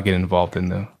 by getting involved in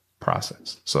the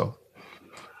process. So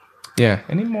yeah.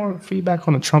 Any more feedback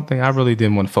on the Trump thing? I really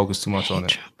didn't want to focus too much on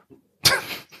it.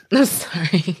 I'm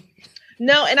sorry.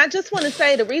 No, and I just want to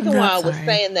say the reason why I was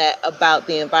saying that about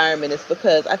the environment is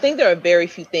because I think there are very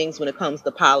few things when it comes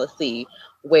to policy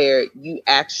where you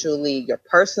actually, your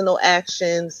personal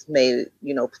actions may,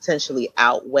 potentially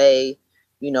outweigh,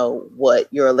 what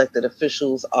your elected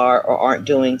officials are or aren't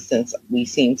doing, since we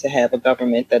seem to have a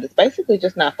government that is basically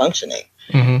just not functioning.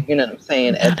 Mm-hmm. You know what I'm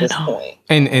saying? At this point.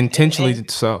 And intentionally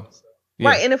so. Yeah.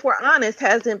 Right. And if we're honest,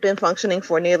 hasn't been functioning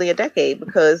for nearly a decade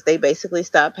because they basically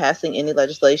stopped passing any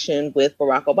legislation with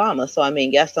Barack Obama. So, I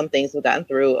mean, yes, some things have gotten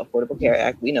through. Affordable Care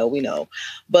Act, we know.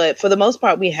 But for the most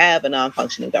part, we have a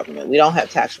non-functioning government. We don't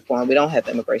have tax reform. We don't have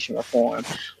immigration reform.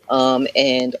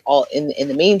 And all in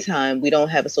the meantime, we don't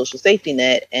have a social safety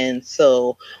net. And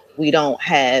so we don't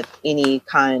have any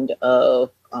kind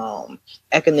of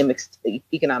economic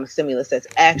stimulus that's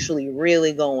actually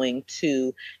really going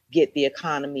to get the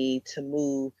economy to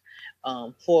move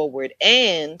forward.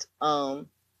 And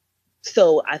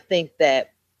so I think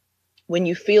that when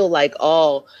you feel like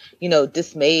all,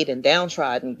 dismayed and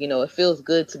downtrodden, it feels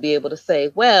good to be able to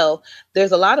say, well,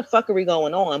 there's a lot of fuckery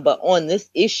going on, but on this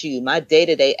issue, my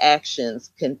day-to-day actions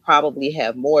can probably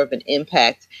have more of an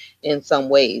impact in some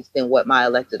ways than what my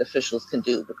elected officials can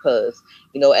do. Because,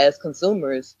 as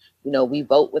consumers, we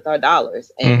vote with our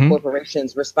dollars and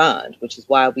corporations respond, which is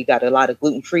why we got a lot of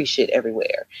gluten-free shit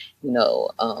everywhere,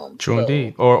 True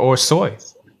indeed. Or soy.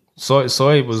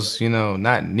 Soy was,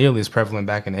 not nearly as prevalent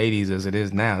back in the 80s as it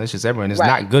is now. It's just everyone. It's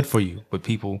not good for you, but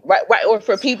people. Right. Or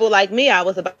for people like me, I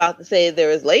was about to say there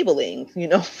is labeling,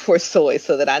 for soy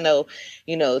so that I know,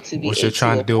 to be. What you're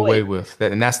trying to do away with.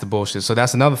 And that's the bullshit. So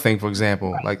that's another thing, for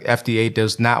example, like FDA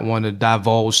does not want to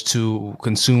divulge to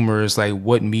consumers like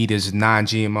what meat is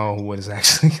non-GMO, what is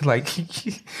actually like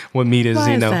what meat is,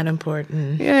 Why is that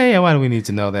important? Yeah. Why do we need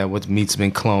to know that what meat's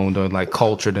been cloned or like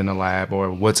cultured in a lab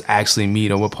or what's actually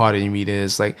meat or what part of your meat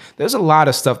is? Like there's a lot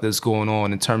of stuff that's going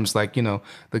on in terms like,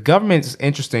 the government is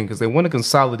interesting because they want to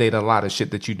consolidate a lot of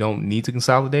shit that you don't need to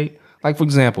consolidate. Like, for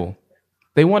example,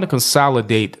 they want to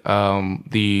consolidate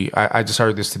I just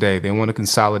heard this today. They want to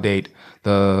consolidate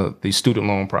the student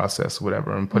loan process or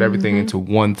whatever and put everything into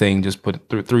one thing, just put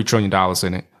 $3 trillion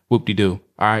in it. Whoop-de-doo.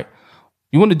 All right.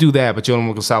 You want to do that, but you don't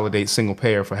want to consolidate single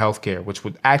payer for healthcare, which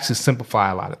would actually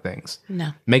simplify a lot of things.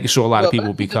 No. Making sure a lot of people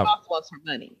will be covered. DeVos wants her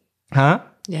money. Huh?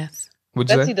 Yes.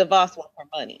 Betsy DeVos wants her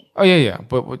money. Oh, yeah.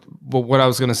 But what I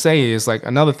was going to say is, like,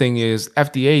 another thing is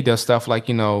FDA does stuff like,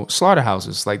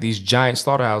 slaughterhouses, like these giant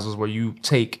slaughterhouses where you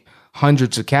take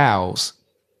hundreds of cows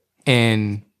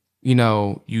and,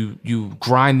 you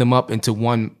grind them up into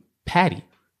one patty.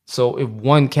 So if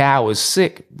one cow is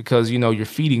sick because, you're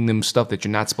feeding them stuff that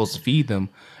you're not supposed to feed them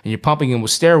and you're pumping them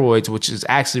with steroids, which is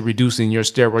actually reducing your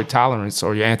steroid tolerance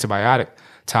or your antibiotic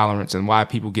tolerance and why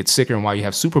people get sicker and why you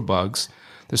have superbugs.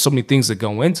 There's so many things that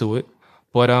go into it.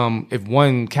 But if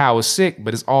one cow is sick,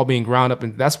 but it's all being ground up,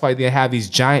 and that's why they have these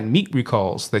giant meat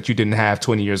recalls that you didn't have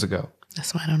 20 years ago.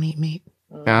 That's why I don't eat meat.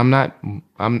 And I'm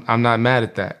not mad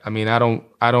at that. I mean, I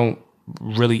don't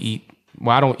really eat.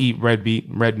 Well, I don't eat red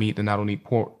meat, and I don't eat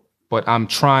pork. But I'm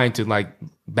trying to like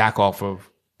back off of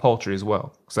poultry as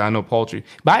well, because I know poultry,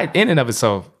 in and of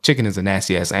itself, chicken is a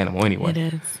nasty ass animal anyway. It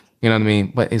is. You know what I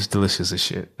mean? But it's delicious as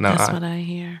shit. That's what I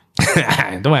hear.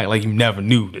 Don't act like you never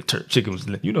knew that chicken was.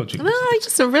 Chicken. No, I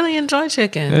just really enjoy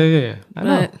chicken. Yeah. I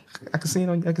know. I can see it.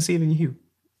 I can see it in you.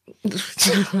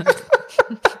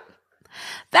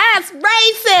 That's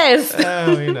racist.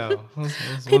 Oh,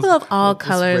 People of all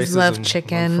colors love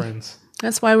chicken.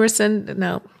 That's why we're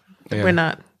we're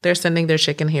not. They're sending their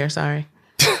chicken here. Sorry.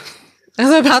 I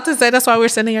was about to say that's why we're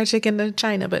sending our chicken to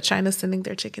China, but China's sending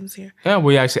their chickens here. Yeah,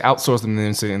 we actually outsource them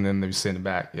and then they send it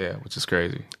back. Yeah, which is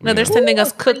crazy. No, they're sending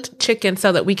us cooked chicken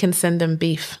so that we can send them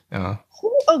beef.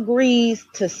 Who agrees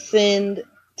to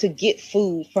get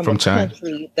food from a China?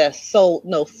 Country that sold?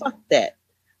 No, fuck that.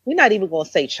 We're not even going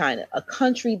to say China. A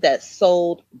country that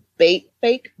sold fake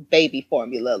baby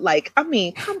formula. Like, I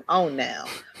mean, come on now.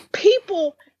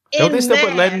 People don't they still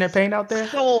put lead in their paint out there?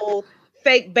 Sold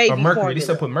fake baby or mercury. formula. They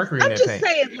still put mercury in their paint. I'm just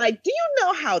saying, like, do you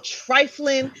know how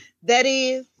trifling that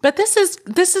is? But this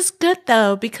is good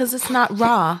though, because it's not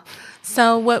raw.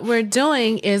 So what we're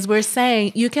doing is we're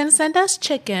saying you can send us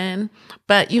chicken,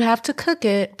 but you have to cook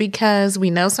it, because we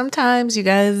know sometimes you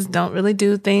guys don't really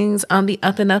do things on the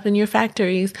up and up in your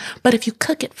factories. But if you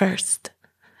cook it first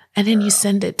and then you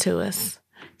send it to us,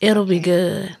 it'll be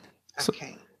good.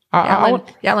 Okay.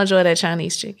 Y'all enjoy that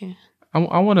Chinese chicken. I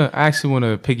want to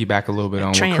piggyback a little bit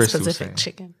on what Chris was saying.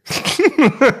 Chicken.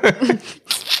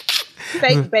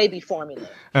 Fake baby formula.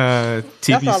 TPC.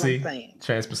 That's all I'm saying.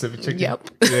 Trans-Pacific chicken. Yep.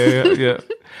 Yeah.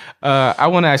 I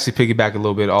want to actually piggyback a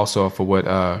little bit also for what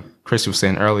Chris was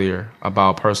saying earlier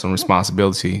about personal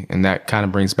responsibility, and that kind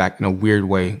of brings back in a weird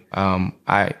way.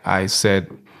 I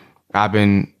said I've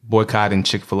been boycotting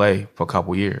Chick-fil-A for a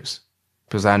couple years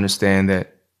because I understand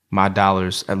that my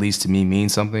dollars, at least to me, mean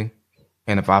something.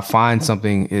 And if I find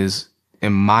something is,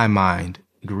 in my mind,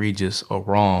 egregious or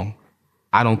wrong,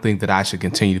 I don't think that I should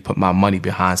continue to put my money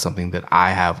behind something that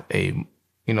I have a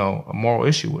moral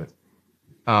issue with.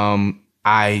 I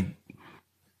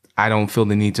don't feel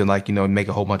the need to make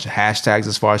a whole bunch of hashtags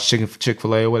as far as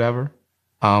Chick-fil-A or whatever.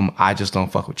 I just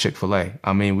don't fuck with Chick-fil-A.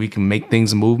 I mean, we can make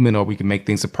things a movement or we can make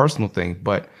things a personal thing,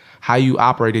 but how you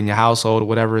operate in your household or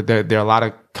whatever, there are a lot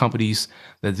of companies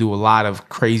that do a lot of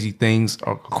crazy things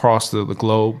across the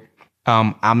globe.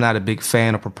 I'm not a big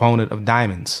fan or proponent of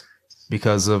diamonds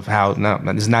because of how,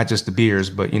 it's not just the beers,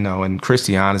 but, and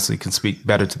Christy honestly can speak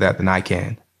better to that than I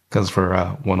can because of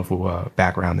her wonderful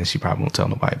background that she probably won't tell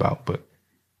nobody about. But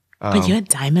you're a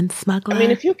diamond smuggler? I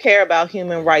mean, if you care about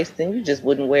human rights, then you just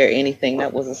wouldn't wear anything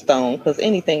that was a stone, because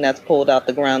anything that's pulled out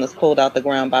the ground is pulled out the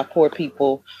ground by poor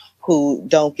people who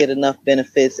don't get enough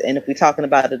benefits. And if we're talking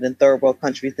about it in third world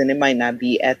countries, then it might not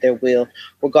be at their will,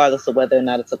 regardless of whether or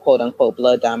not it's a quote unquote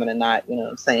blood diamond or not. You know what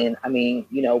I'm saying? I mean,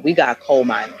 we got coal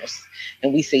miners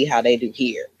and we see how they do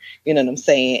here. You know what I'm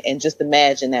saying? And just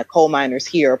imagine that coal miners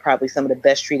here are probably some of the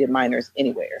best treated miners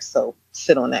anywhere. So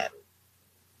sit on that.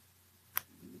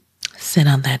 Sit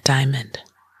on that diamond.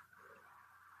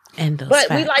 And those but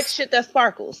facts. We like shit that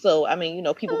sparkles. So, I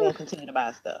mean, people going to continue to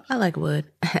buy stuff. I like wood.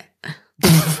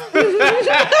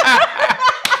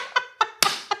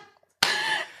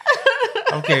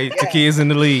 Okay, Takia's in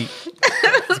the lead.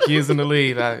 Takia's in the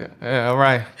lead. All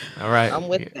right. I'm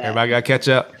with that. Everybody got to catch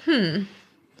up. I'm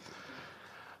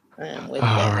with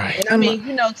all that. Right. And I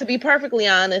mean, to be perfectly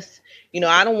honest,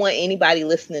 I don't want anybody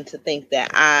listening to think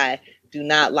that I do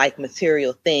not like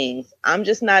material things. I'm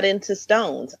just not into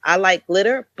stones. I like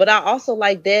glitter, but I also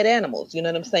like dead animals. You know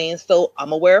what I'm saying? So I'm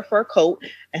gonna wear a fur coat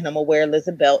and I'm gonna wear a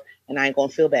lizard belt, and I ain't gonna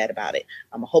feel bad about it.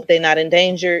 I'm gonna hope they're not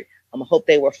endangered, I'm gonna hope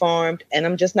they were farmed, and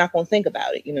I'm just not gonna think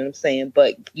about it. You know what I'm saying?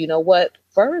 But you know what?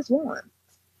 Fur is warm.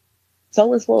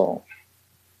 So is wool.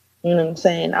 You know what I'm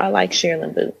saying? I like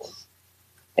shearling boots.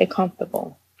 They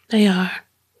comfortable. They are.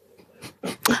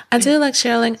 I do like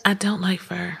shearling. I don't like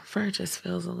fur. Fur just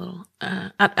feels a little.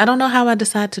 I don't know how I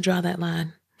decide to draw that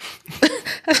line.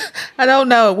 I don't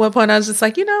know. At one point, I was just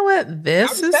like, you know what?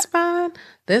 This is fine.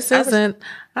 This isn't.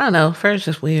 I don't know. Fur is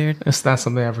just weird. It's not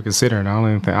something I ever considered. I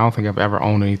don't think I've ever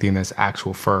owned anything that's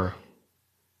actual fur.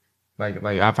 Like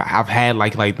I've had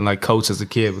like coats as a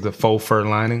kid with the faux fur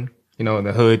lining, you know, in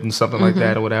the hood and something like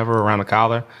that or whatever around the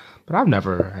collar. But I've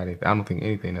never had anything. I don't think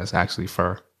anything that's actually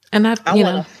fur. And I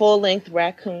want a full-length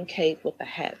raccoon cape with a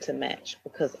hat to match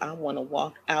because I want to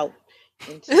walk out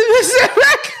into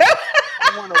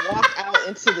I want to walk out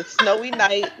into the snowy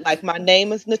night like my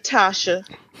name is Natasha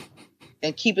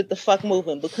and keep it the fuck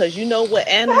moving because you know what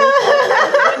animals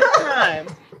are in the wintertime?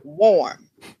 Warm.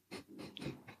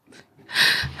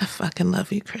 I fucking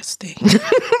love you, Christy.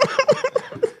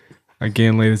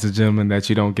 Again, ladies and gentlemen, that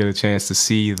you don't get a chance to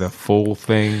see the full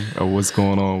thing of what's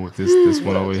going on with this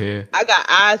one over here. I got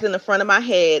eyes in the front of my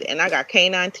head and I got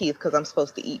canine teeth because I'm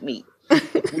supposed to eat meat.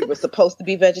 If we were supposed to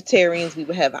be vegetarians, we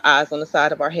would have eyes on the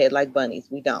side of our head like bunnies.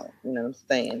 We don't. You know what I'm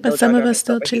saying? But some of us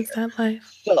still choose that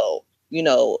life. So, you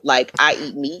know, like I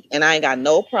eat meat and I ain't got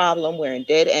no problem wearing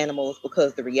dead animals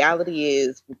because the reality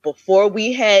is before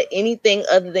we had anything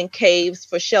other than caves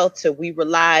for shelter, we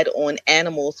relied on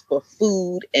animals for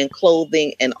food and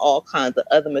clothing and all kinds of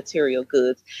other material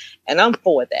goods. And I'm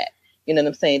for that. You know what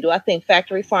I'm saying? Do I think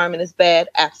factory farming is bad?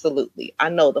 Absolutely. I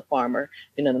know the farmer,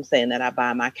 you know what I'm saying, that I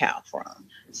buy my cow from.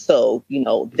 So, you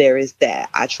know, there is that.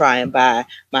 I try and buy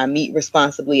my meat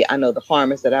responsibly. I know the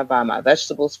farmers that I buy my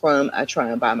vegetables from. I try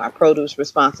and buy my produce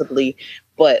responsibly.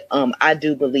 But I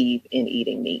do believe in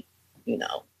eating meat, you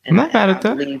know. And I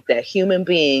believe that human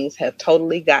beings have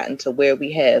totally gotten to where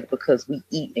we have because we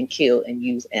eat and kill and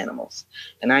use animals.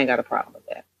 And I ain't got a problem with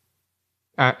that.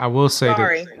 I will say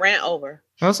Sorry, rant over.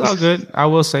 That's all good. I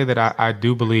will say that I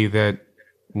do believe that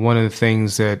one of the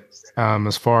things that,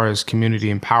 as far as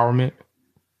community empowerment,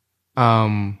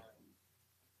 I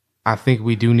think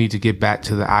we do need to get back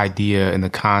to the idea and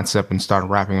the concept and start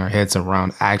wrapping our heads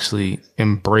around actually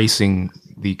embracing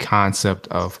the concept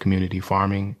of community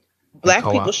farming. Black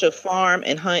people should farm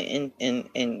and hunt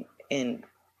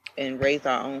and raise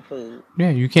our own food.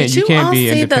 Yeah, you can't be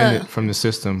independent from the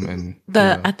system. And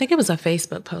I think it was a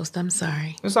Facebook post. I'm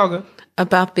sorry. It's all good.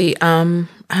 About the I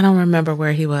don't remember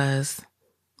where he was,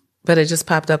 but it just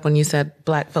popped up when you said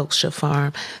black folks should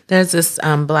farm. There's this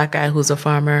black guy who's a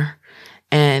farmer,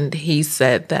 and he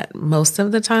said that most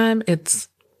of the time it's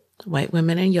white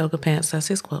women in yoga pants. That's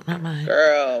his quote, not mine.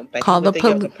 Girl, the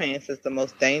yoga pants is the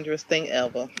most dangerous thing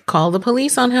ever. Call the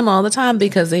police on him all the time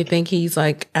because they think he's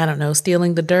like, I don't know,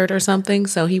 stealing the dirt or something.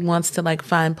 So he wants to like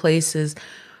find places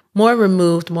more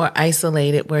removed, more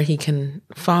isolated where he can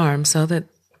farm so that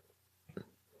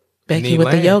Becky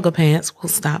with the yoga pants will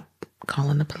stop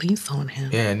calling the police on him.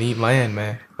 Yeah, need land,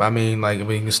 man. I mean, like,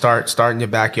 we can start in your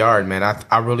backyard, man.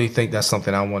 I really think that's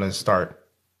something I want to start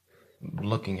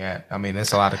looking at. I mean,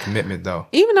 it's a lot of commitment, though.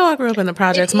 Even though I grew up in the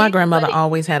projects, my grandmother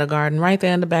always had a garden right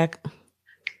there in the back.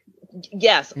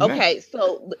 Yes. Okay.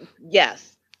 So, yes.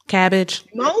 Cabbage.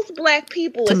 Most black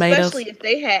people, tomatoes, especially if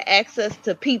they had access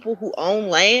to people who own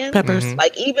land, peppers,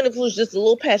 like even if it was just a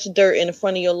little patch of dirt in the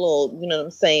front of your little, you know what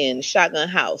I'm saying, shotgun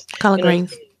house. Collard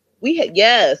greens. We had,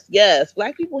 yes.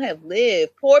 Black people have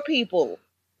lived. Poor people.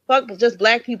 Fuck just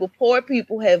black people. Poor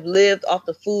people have lived off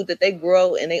the food that they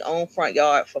grow in their own front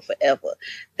yard for forever.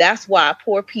 That's why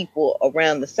poor people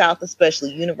around the South,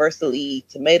 especially, universally eat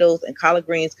tomatoes and collard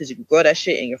greens because you can grow that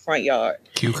shit in your front yard.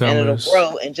 Cucumbers. And it'll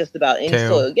grow in just about any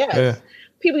soil. Yes. Yeah.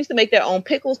 People used to make their own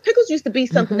pickles. Pickles used to be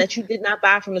something that you did not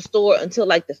buy from the store until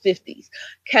like the 50s.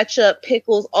 Ketchup,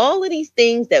 pickles, all of these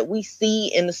things that we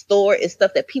see in the store is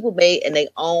stuff that people made in their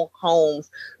own homes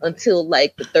until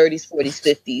like the 30s, 40s,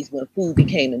 50s when food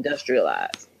became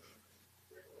industrialized.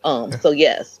 So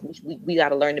yes, we got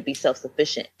to learn to be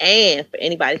self-sufficient. And for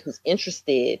anybody who's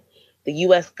interested, the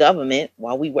U.S. government,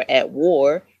 while we were at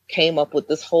war, came up with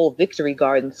this whole victory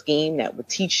garden scheme that would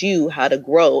teach you how to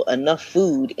grow enough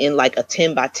food in like a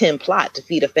 10 by 10 plot to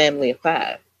feed a family of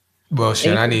 5. Well,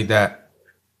 shit, I need that.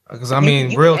 Because I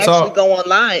mean, real talk. Actually go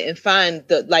online and find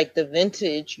the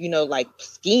vintage, like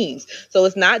schemes. So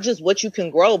it's not just what you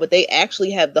can grow, but they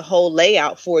actually have the whole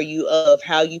layout for you of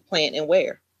how you plant and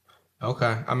where.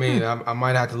 Okay. I mean, I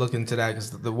might have to look into that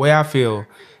because the way I feel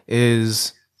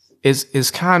is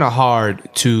it's kind of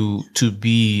hard to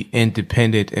be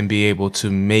independent and be able to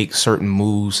make certain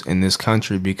moves in this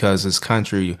country, because this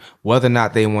country, whether or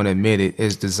not they want to admit it,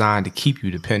 is designed to keep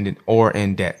you dependent or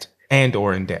in debt. You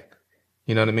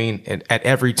know what I mean? At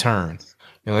every turn.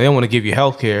 You know, they don't want to give you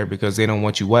health care because they don't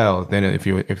want you well. Then if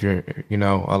you're, you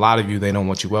know, a lot of you, they don't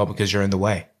want you well because you're in the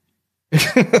way.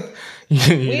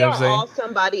 We are all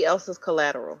somebody else's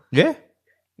collateral. Yeah.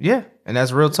 Yeah. And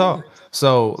that's real talk.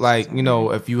 So like, you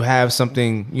know, if you have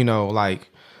something, you know,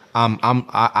 like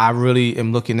I really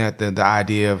am looking at the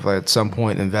idea of at some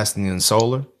point investing in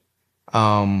solar.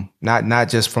 Not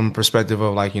just from a perspective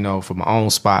of like, you know, from my own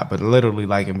spot, but literally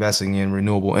like investing in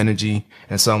renewable energy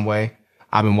in some way.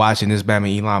 I've been watching this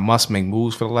Bama Elon Musk make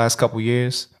moves for the last couple of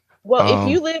years. Well, if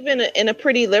you live in a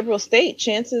pretty liberal state,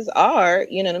 chances are,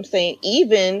 you know what I'm saying,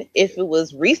 even if it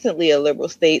was recently a liberal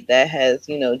state that has,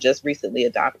 you know, just recently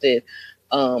adopted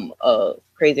a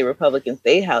crazy Republican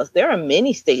state house, there are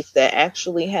many states that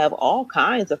actually have all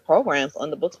kinds of programs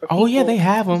on the books for people. Oh yeah, they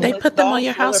have them. They put them on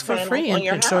your house for free in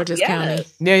Prince George's County.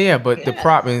 Yeah, but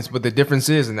the difference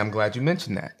is, and I'm glad you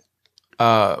mentioned that.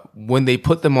 When they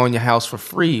put them on your house for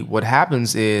free, what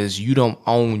happens is you don't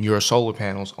own your solar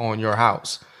panels on your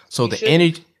house. So the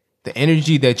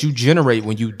energy that you generate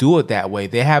when you do it that way,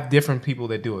 they have different people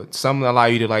that do it. Some allow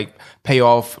you to like pay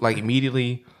off like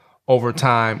immediately over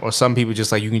time, or some people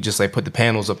just like you can just like put the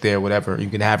panels up there, whatever. You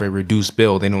can have a reduced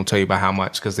bill. They don't tell you about how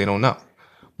much because they don't know.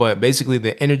 But basically,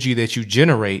 the energy that you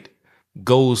generate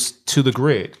goes to the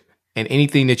grid, and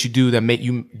anything that you do that make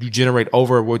you generate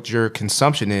over what your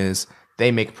consumption is,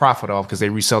 they make profit off because they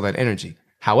resell that energy.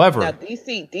 However, now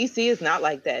DC is not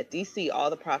like that. DC, all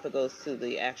the profit goes to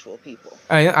the actual people.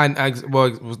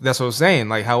 Well, that's what I was saying.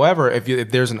 Like, however,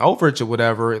 if there's an overage or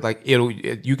whatever, like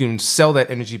you can sell that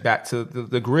energy back to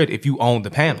the grid if you own the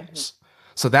panels.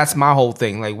 Mm-hmm. So that's my whole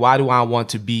thing. Like, why do I want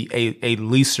to be a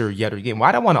leaser yet again?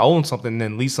 Why do I want to own something and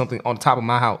then lease something on top of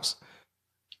my house?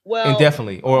 Well,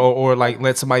 indefinitely, or like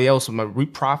let somebody else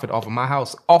reap profit off of my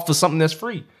house, off of something that's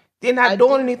free. They're not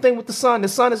doing anything with the sun. The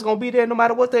sun is going to be there no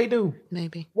matter what they do.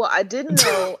 Maybe. Well, I didn't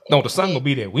know. No, the sun going to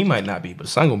be there. We might not be, but the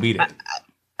sun going to be there.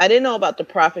 I didn't know about the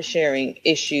profit sharing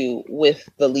issue with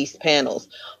the leased panels.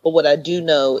 But what I do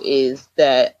know is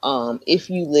that if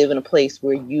you live in a place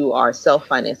where you are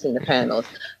self-financing the panels,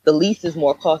 the lease is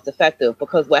more cost effective,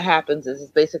 because what happens is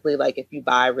it's basically like if you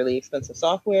buy really expensive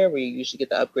software where you usually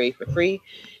get the upgrade for free.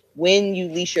 When you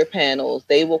lease your panels,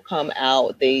 they will come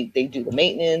out. They do the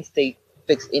maintenance. They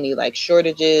fix any like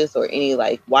shortages or any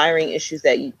like wiring issues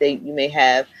that you may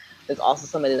have. There's also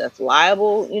somebody that's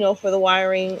liable, you know, for the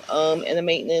wiring and the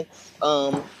maintenance.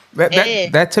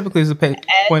 That typically is a point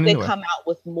as they anyway. Come out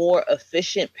with more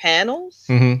efficient panels,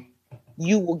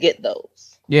 you will get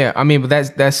those. Yeah, I mean, but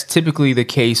that's typically the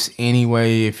case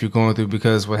anyway if you're going through,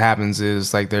 because what happens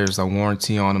is like there's a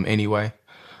warranty on them anyway.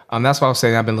 That's why I was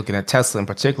saying I've been looking at Tesla in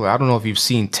particular. I don't know if you've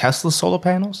seen Tesla solar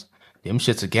panels. Them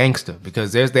shit's a gangster,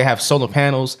 because they have solar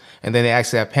panels, and then they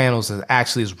actually have panels that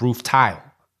actually is roof tile.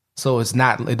 So it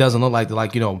doesn't look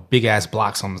like you know, big ass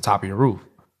blocks on the top of your roof.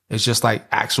 It's just like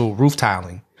actual roof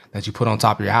tiling that you put on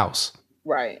top of your house.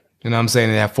 Right. You know what I'm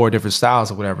saying? They have 4 different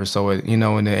styles or whatever. So it, you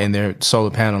know, and their solar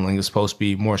paneling is supposed to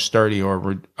be more sturdy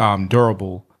or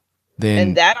durable than.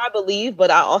 And that I believe,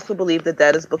 but I also believe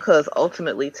that is because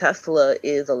ultimately Tesla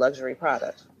is a luxury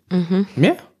product. Mm-hmm.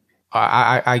 Yeah.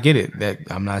 I get it. That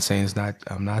I'm not saying it's not.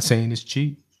 I'm not saying it's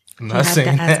cheap. I'm not saying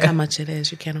you have to ask that. how much it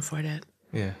is. You can't afford it.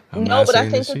 Yeah. No, but I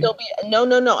think that there'll be no.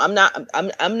 I'm not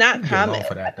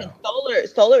commenting. I think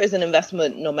solar is an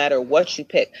investment no matter what you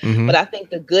pick. Mm-hmm. But I think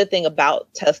the good thing about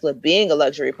Tesla being a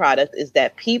luxury product is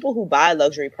that people who buy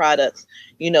luxury products,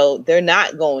 you know, they're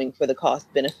not going for the cost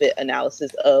benefit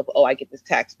analysis of, oh, I get this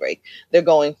tax break. They're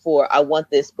going for, I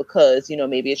want this because, you know,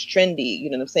 maybe it's trendy. You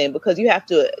know what I'm saying? Because you have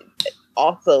to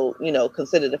also, you know,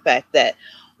 consider the fact that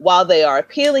while they are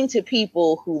appealing to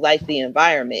people who like the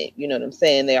environment, you know what I'm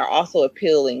saying, they are also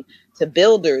appealing to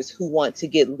builders who want to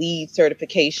get LEED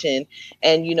certification.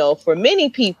 And, you know, for many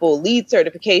people, LEED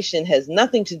certification has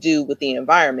nothing to do with the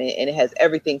environment, and it has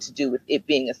everything to do with it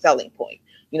being a selling point.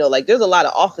 You know, like there's a lot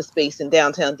of office space in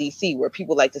downtown DC where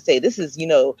people like to say this is, you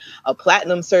know, a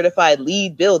platinum certified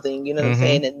LEED building, you know what I'm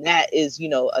saying? And that is, you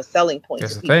know, a selling point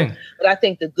That's to the people. thing. But I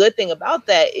think the good thing about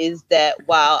that is that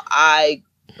while I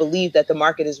believe that the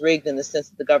market is rigged in the sense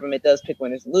that the government does pick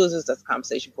winners and losers, that's a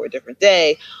conversation for a different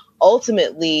day.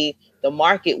 Ultimately, the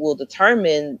market will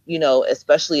determine, you know,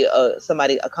 especially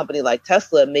a company like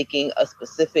Tesla making a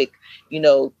specific, you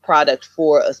know, product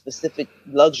for a specific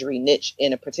luxury niche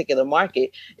in a particular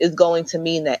market is going to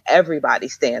mean that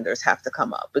everybody's standards have to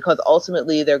come up, because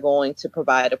ultimately they're going to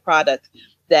provide a product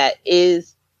that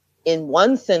is in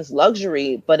one sense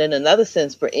luxury, but in another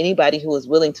sense, for anybody who is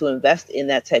willing to invest in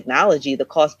that technology, the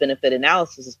cost benefit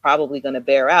analysis is probably going to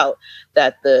bear out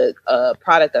that the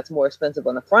product that's more expensive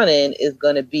on the front end is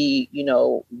going to be,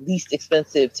 least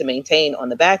expensive to maintain on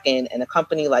the back end. And a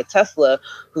company like Tesla,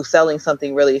 who's selling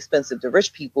something really expensive to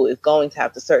rich people, is going to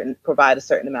have to provide a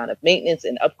certain amount of maintenance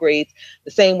and upgrades,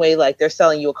 the same way like they're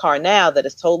selling you a car now that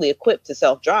is totally equipped to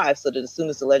self-drive, so that as soon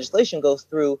as the legislation goes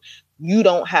through, you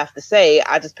don't have to say,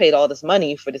 I just paid all this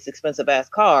money for this expensive ass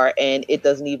car and it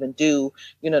doesn't even do,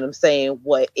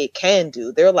 what it can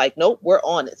do. They're like, nope, we're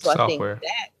on it. So Software.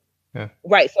 I think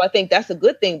right. So I think that's a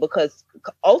good thing, because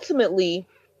ultimately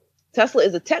Tesla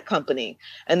is a tech company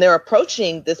and they're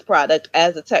approaching this product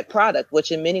as a tech product,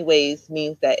 which in many ways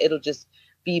means that it'll just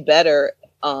be better.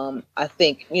 I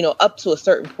think, up to a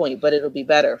certain point, but it'll be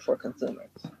better for consumers.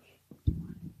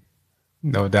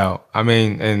 No doubt. I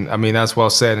mean, that's well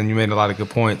said. And you made a lot of good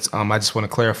points. I just want to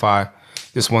clarify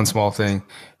this one small thing.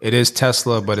 It is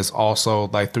Tesla, but it's also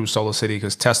like through SolarCity,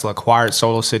 because Tesla acquired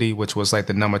SolarCity, which was like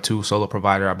the number 2 solar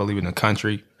provider, I believe, in the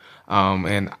country.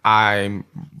 And I'm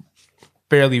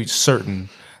fairly certain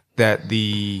that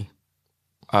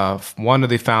one of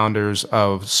the founders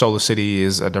of SolarCity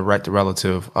is a direct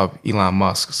relative of Elon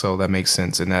Musk. So that makes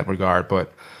sense in that regard.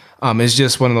 But it's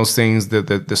just one of those things that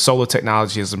the solar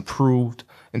technology has improved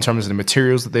in terms of the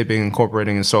materials that they've been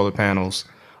incorporating in solar panels.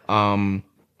 And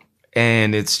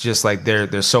it's just like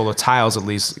their solar tiles, at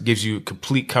least, gives you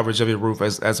complete coverage of your roof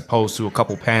as opposed to a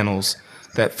couple panels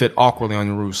that fit awkwardly on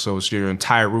your roof. So it's your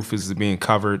entire roof is being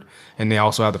covered. And they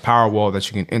also have the power wall that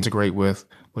you can integrate with,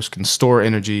 which can store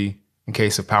energy in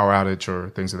case of power outage or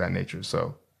things of that nature.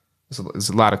 So there's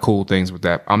a lot of cool things with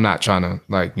that. I'm not trying to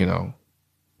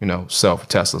sell for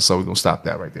Tesla. So we're going to stop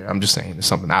that right there. I'm just saying it's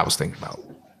something I was thinking about.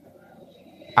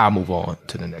 I'll move on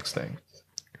to the next thing.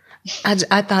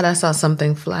 I thought I saw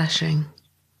something flashing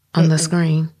on the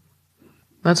screen.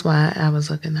 That's why I was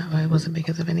looking that way. It wasn't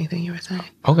because of anything you were saying.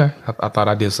 Okay. I thought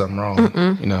I did something wrong.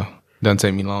 Doesn't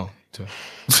take me long to.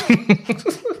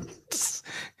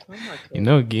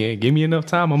 Give me enough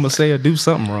time. I'm going to say or do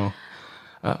something wrong.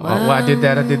 I did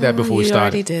that before we started. You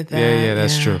already did that. Yeah,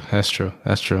 that's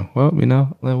true.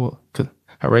 Well,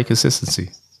 hooray,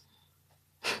 consistency.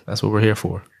 That's what we're here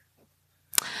for.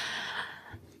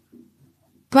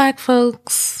 Black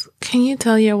folks, can you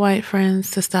tell your white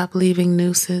friends to stop leaving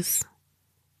nooses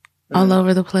all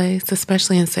over the place,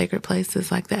 especially in sacred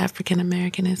places like the African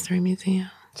American History Museum?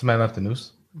 Somebody left the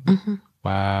noose? Mm-hmm.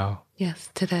 Wow. Yes,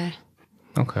 today.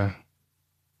 Okay.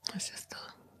 That's just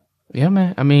yeah,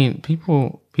 man. I mean,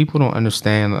 people don't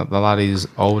understand a lot of these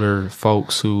older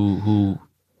folks who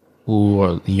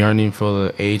are yearning for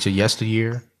the age of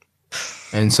yesteryear,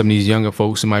 and some of these younger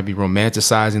folks who might be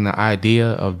romanticizing the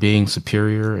idea of being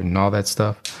superior and all that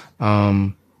stuff.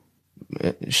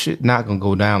 Shit not gonna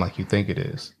go down like you think it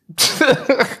is.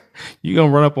 You're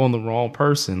gonna run up on the wrong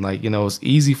person. Like, it's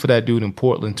easy for that dude in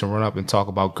Portland to run up and talk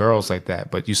about girls like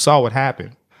that, but you saw what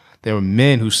happened. There were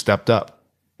men who stepped up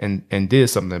and did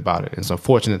something about it. It's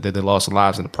unfortunate that they lost their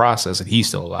lives in the process, and he's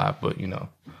still alive, but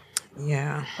yeah.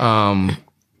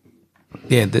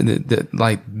 Yeah,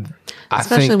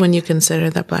 especially when you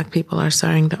consider that Black people are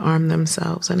starting to arm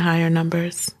themselves in higher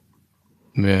numbers.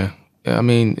 Yeah. I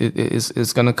mean,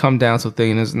 it's going to come down to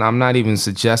things. And I'm not even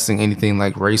suggesting anything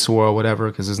like race war or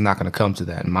whatever, because it's not going to come to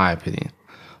that, in my opinion.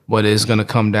 But it's going to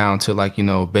come down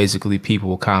to basically people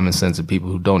with common sense and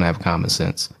people who don't have common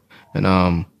sense.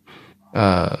 And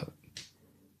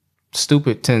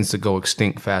stupid tends to go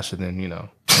extinct faster than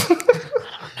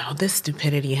This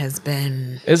stupidity has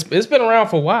been. It's been around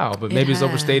for a while, but maybe it's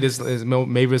overstated.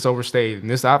 Maybe it's overstated.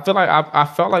 And this, I feel like I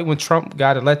felt like when Trump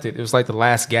got elected, it was like the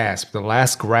last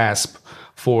grasp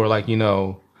for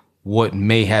what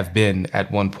may have been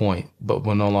at one point, but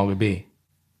will no longer be.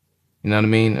 You know what I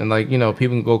mean? And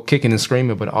people can go kicking and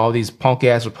screaming, but all these punk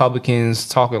ass Republicans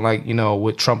talking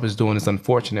what Trump is doing is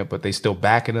unfortunate, but they still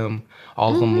backing him.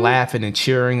 All of them laughing and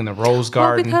cheering in the Rose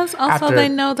Garden. Well, because also they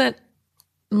know that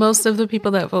most of the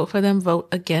people that vote for them vote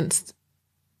against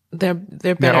their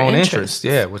own interests.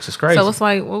 Yeah, which is crazy. So it's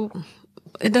like,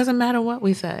 it doesn't matter what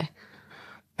we say.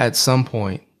 At some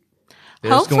point.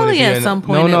 Hopefully at some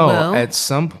point it will. At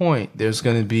some point, there's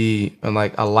going to be a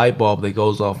light bulb that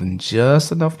goes off in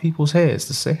just enough people's heads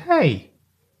to say, hey,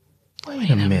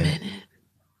 wait a minute.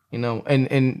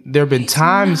 And there have been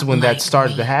times when that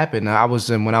started to happen. When I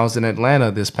was in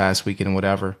Atlanta this past weekend or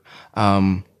whatever,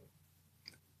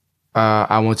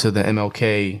 I went to the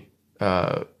MLK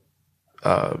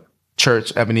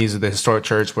church, Ebenezer, the historic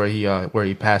church where he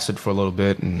pastored for a little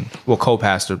bit and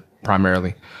co-pastored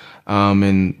primarily,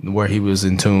 and where he was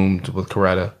entombed with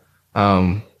Coretta.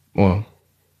 Well,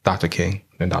 Dr. King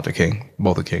and Dr. King,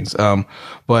 both are kings.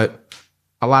 But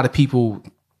a lot of people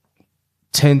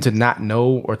tend to not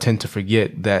know or tend to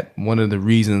forget that one of the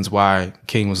reasons why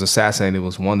King was assassinated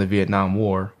was, one, the Vietnam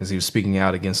War, as he was speaking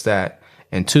out against that,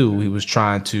 and two, he was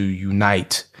trying to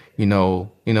unite. He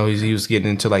was getting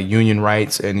into like union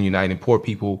rights and uniting poor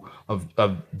people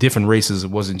of different races.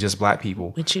 It wasn't just black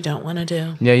people, which you don't want to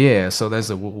do. Yeah. So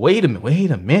there's wait a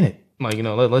minute. Like,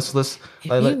 let's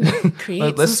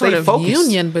create some sort of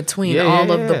union between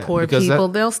all of the poor people.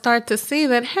 They'll start to see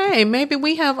that, hey, maybe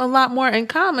we have a lot more in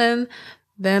common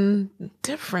than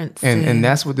differences. And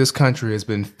that's what this country has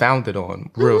been founded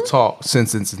on, real talk,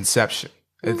 since its inception.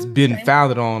 It's been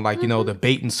founded on, like, the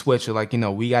bait and switch. Or like,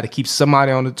 we got to keep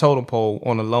somebody on the totem pole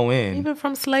on the low end. Even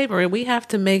from slavery, we have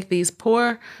to make these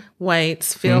poor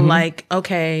whites feel like,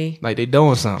 okay, like they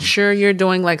doing something. Sure, you're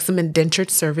doing like some indentured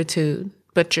servitude,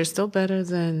 but you're still better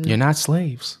than... You're not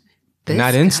slaves. You're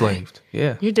not enslaved.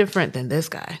 Yeah. You're different than this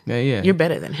guy. Yeah. You're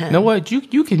better than him. You know what?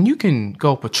 You can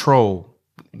go patrol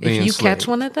being if you slave. Catch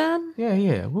one of them?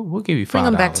 Yeah. We'll give you $5. Bring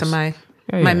them back to my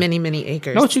many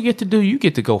acres. You know what you get to do? You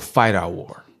get to go fight our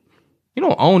war. You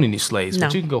don't own any slaves,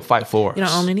 but you can go fight for us. You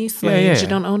don't own any slaves. You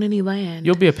don't own any land.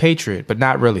 You'll be a patriot, but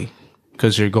not really,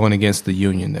 because you're going against the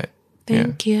union.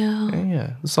 Thank you.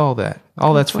 Yeah, it's all that.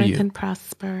 All that's for you. And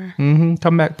prosper.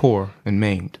 Come back poor and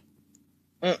maimed.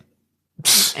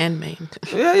 And maimed.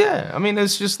 Yeah. I mean,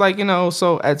 it's just like,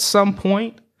 so at some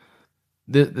point,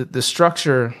 the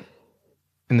structure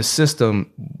and the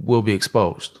system will be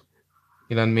exposed.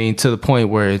 You know what I mean? To the point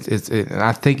where and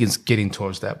I think it's getting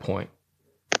towards that point.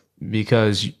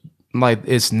 Because like,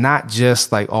 it's not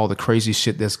just like all the crazy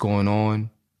shit that's going on,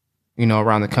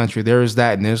 around the country. There is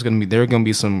that, and there are gonna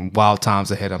be some wild times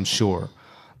ahead, I'm sure.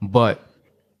 But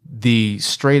the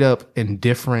straight up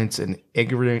indifference and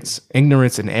ignorance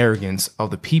and arrogance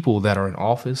of the people that are in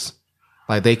office,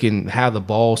 like, they can have the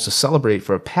balls to celebrate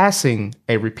for passing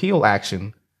a repeal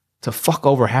action to fuck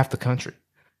over half the country,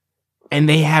 and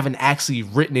they haven't actually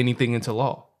written anything into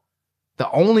law. The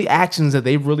only actions that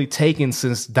they've really taken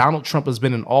since Donald Trump has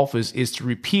been in office is to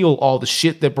repeal all the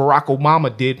shit that Barack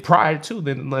Obama did prior to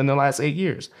in the last 8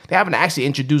 years. They haven't actually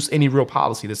introduced any real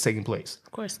policy that's taking place.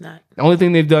 Of course not. The only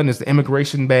thing they've done is the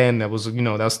immigration ban that was, that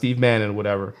was Steve Bannon or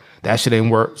whatever. That shit ain't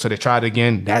work. So they tried it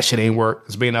again. That shit ain't work.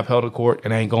 It's being upheld in court.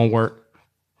 It ain't gonna work.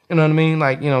 You know what I mean?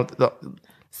 Like,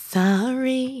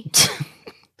 sorry.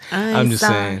 I'm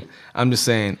just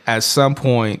saying, at some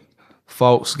point,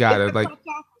 folks gotta like...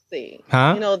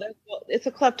 Huh? It's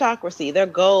a kleptocracy. Their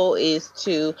goal is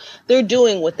they're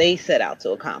doing what they set out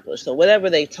to accomplish. So whatever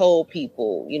they told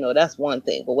people, that's one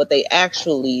thing. But what they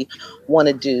actually want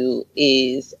to do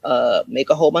is make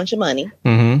a whole bunch of money.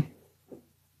 Mm-hmm.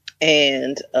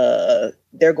 And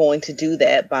they're going to do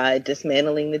that by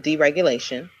dismantling the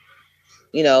deregulation.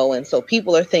 And so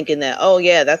people are thinking that, oh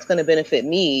yeah, that's going to benefit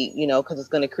me, because it's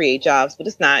going to create jobs, but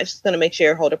it's not. It's just going to make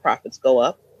shareholder profits go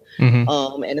up.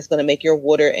 Mm-hmm. And it's going to make your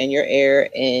water and your air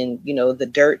and, the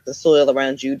dirt, the soil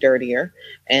around you dirtier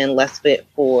and less fit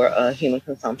for human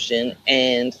consumption.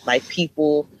 And like,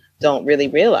 people don't really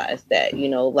realize that,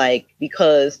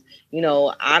 because,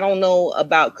 I don't know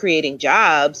about creating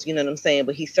jobs, you know what I'm saying?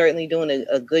 But he's certainly doing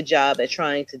a good job at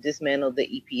trying to dismantle the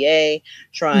EPA,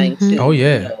 trying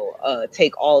to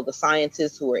take all of the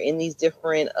scientists who are in these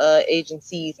different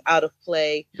agencies out of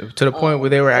play. To the point where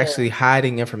they were actually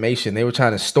hiding information. They were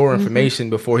trying to store information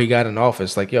before he got in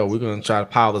office. Like, yo, we're going to try to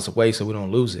pile this away so we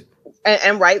don't lose it.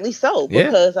 And rightly so,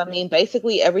 because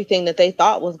basically everything that they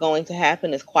thought was going to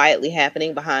happen is quietly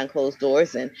happening behind closed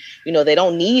doors. And, they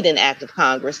don't need an act of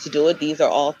Congress to do it. These are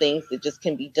all things that just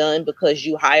can be done because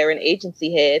you hire an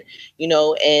agency head,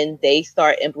 and they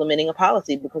start implementing a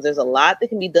policy, because there's a lot that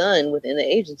can be done within the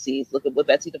agencies. Look at what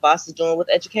Betsy DeVos is doing with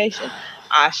education.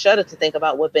 I shudder to think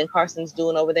about what Ben Carson's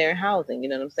doing over there in housing. You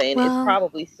know what I'm saying? Well, it's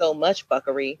probably so much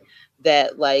fuckery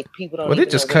that like people don't. Well, they're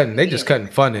just cutting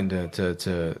funding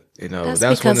to that's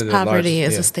because one of the poverty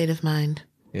is a state of mind.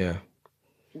 Yeah.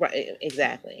 Right.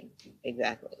 Exactly.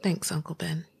 Thanks, Uncle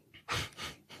Ben.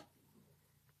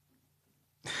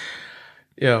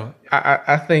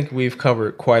 I think we've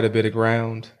covered quite a bit of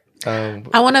ground. I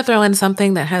want to throw in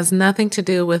something that has nothing to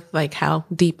do with like how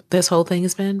deep this whole thing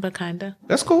has been, but kinda.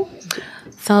 That's cool.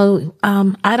 So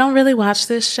I don't really watch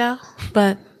this show,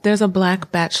 but there's a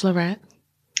Black Bachelorette.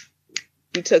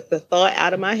 You took the thought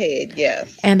out of my head,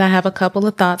 yes. And I have a couple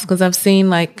of thoughts because I've seen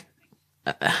like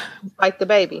the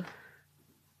baby.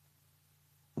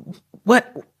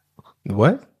 What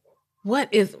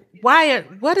is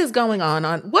going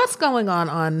on? What's going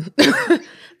on?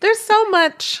 There's so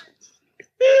much.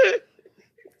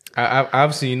 I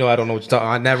obviously, I don't know what you're talking.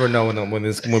 I never know when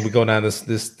we go down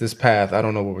this path. I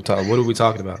don't know what we're talking. What are we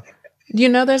talking about?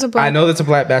 There's a black. I know that's a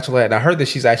black bachelorette, and I heard that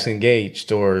she's actually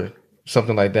engaged or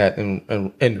something like that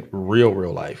in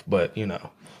real life. But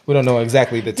we don't know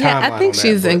exactly the timeline. Yeah, I think on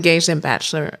she's that, engaged in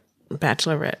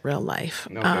bachelorette real life.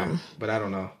 Okay, but I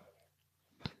don't know.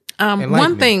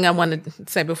 One thing I wanted to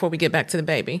say before we get back to the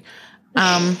baby,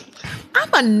 I'm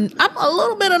a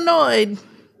little bit annoyed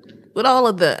with all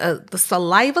of the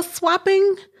saliva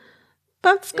swapping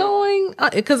that's going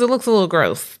because it looks a little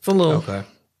gross. It's a little okay.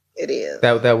 It is.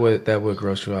 That would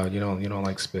gross you out. You don't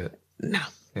like spit. No.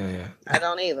 Yeah. I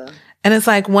don't either. And it's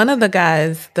like one of the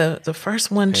guys, the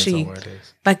first one, Depends she on where it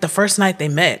is. like the first night they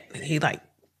met, he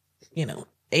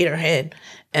ate her head,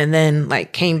 and then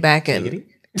came back and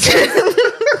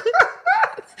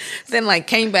then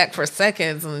came back for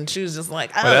seconds, and she was just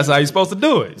like, "Oh, But that's how you're supposed to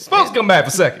do it. You're supposed to come back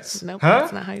for seconds. Nope, huh?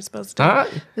 that's not how you're supposed to do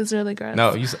it. It's really gross.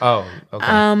 No, okay.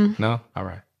 No, all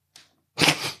right.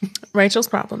 Rachel's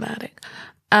problematic.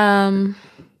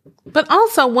 But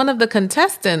also one of the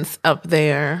contestants up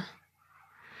there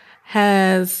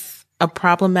has a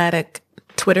problematic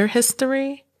Twitter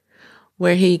history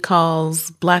where he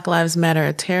calls Black Lives Matter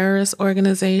a terrorist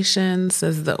organization,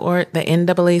 says the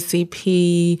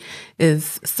NAACP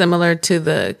is similar to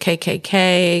the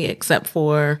KKK, except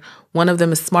for one of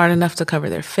them is smart enough to cover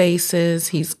their faces.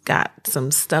 He's got some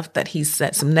stuff that he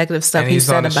said, some negative stuff he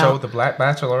said about... And he's on the show, The Black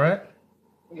Bachelorette?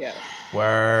 Yeah.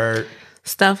 Word.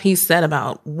 Stuff he said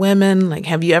about women. Like,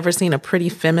 have you ever seen a pretty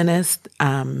feminist?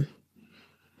 I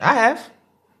have.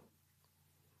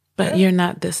 But you're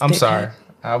not this I'm dickhead. sorry.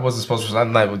 I wasn't supposed to.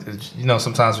 I'm like,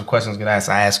 sometimes when questions get asked,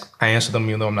 I answer them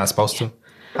even though I'm not supposed to.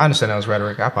 I understand that was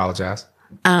rhetoric. I apologize.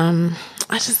 Yeah.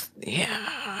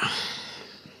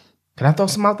 Can I throw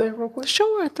some out there real quick?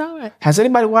 Sure, throw it. Has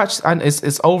anybody watched?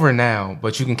 It's over now,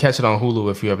 but you can catch it on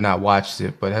Hulu if you have not watched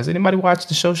it. But has anybody watched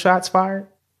the show Shots Fired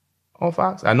on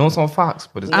Fox? I know it's on Fox,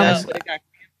 but it's actually,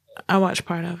 I watched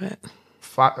part of it.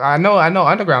 Fox. I know.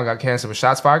 Underground got canceled, but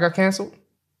Shots Fired got canceled.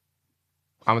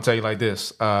 I'm gonna tell you like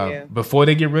this: before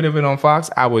they get rid of it on Fox,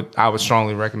 I would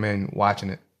strongly recommend watching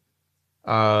it.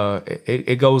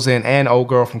 It goes in, and Old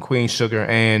Girl from Queen Sugar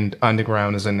and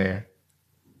Underground is in there.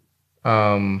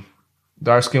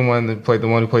 Dark skin one who played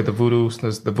the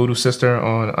voodoo sister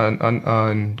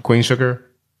on Queen Sugar,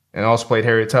 and also played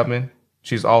Harriet Tubman.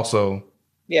 She's also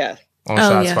on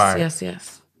Shots Fired.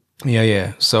 Yes.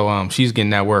 Yeah. So she's getting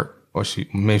that work. Or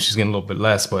maybe she's getting a little bit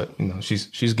less, but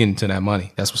she's getting to that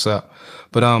money. That's what's up.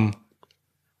 But I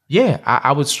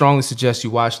would strongly suggest you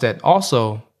watch that.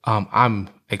 Also, I'm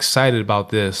excited about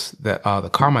this that the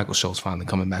Carmichael show's finally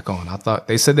coming back on. I thought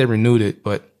they said they renewed it,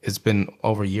 but it's been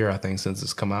over a year I think since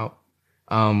it's come out.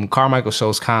 Carmichael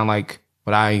show's kind of like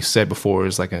what I said before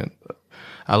is like a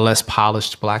less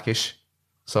polished Blackish.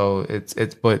 So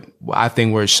it's but I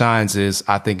think where it shines is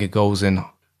I think it goes in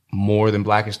more than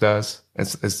Blackish does.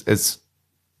 It's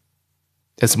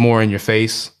more in your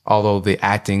face, although the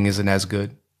acting isn't as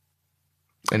good.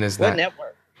 And it's what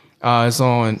network? It's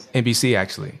on NBC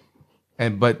actually.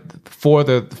 But for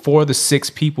the 6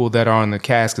 people that are on the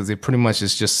cast, because it pretty much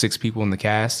is just 6 people in the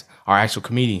cast, are actual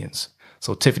comedians.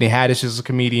 So Tiffany Haddish is a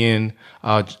comedian.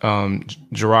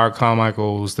 Gerard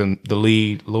Carmichael, who's the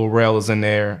lead. Lil Rel is in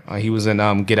there. He was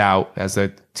in Get Out as a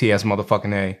TS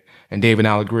motherfucking A. And David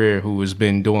Alan Grier, who has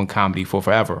been doing comedy for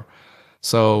forever.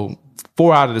 So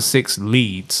 4 out of the 6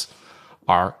 leads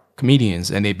are comedians,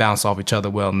 and they bounce off each other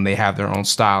well, and they have their own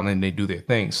style, and they do their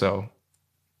thing. So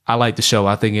I like the show.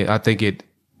 I think it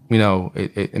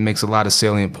makes a lot of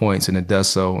salient points, and it does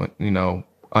so,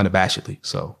 unabashedly.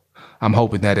 So I'm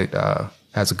hoping that it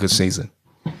has a good season.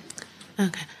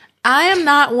 Okay. I am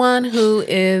not one who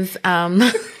is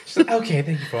okay,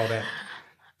 thank you for all that.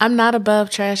 I'm not above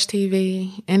trash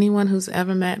TV. Anyone who's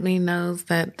ever met me knows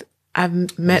that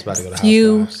I've met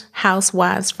few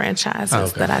Housewives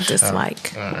franchises that I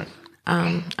dislike. All right.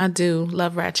 I do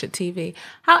love Ratchet TV.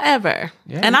 However,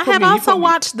 and I have also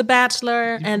watched The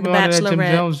Bachelor and The Bachelorette.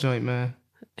 Jim Jones joint, man.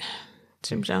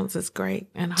 Jim Jones is great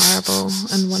and horrible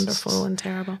and wonderful and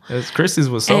terrible. Chrissy's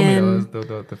what sold me though.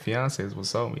 The fiancés what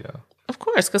sold me though. Of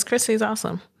course, because Chrissy's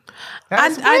awesome.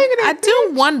 I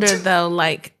do wonder though,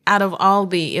 like out of all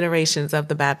the iterations of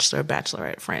the Bachelor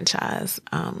Bachelorette franchise,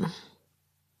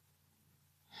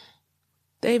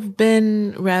 they've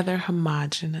been rather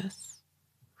homogenous,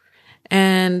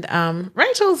 and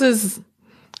Rachel's is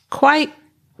quite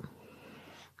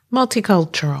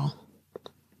multicultural.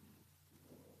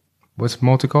 What's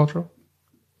multicultural?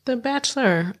 The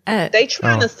Bachelor. They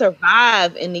trying to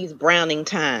survive in these Browning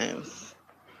times.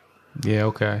 Yeah.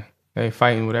 Okay. They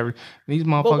fighting with these But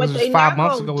motherfuckers what was they 5 not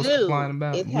months gonna ago was do flying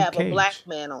about is Luke have a Cage. black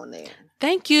man on there.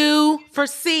 Thank you for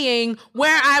seeing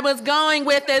where I was going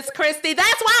with this, Christy.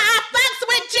 That's why I fucks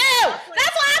with you.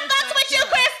 That's why I fucks with you,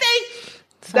 Christy.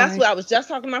 Sorry. That's what I was just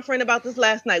talking to my friend about this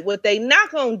last night. What they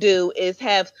not gonna do is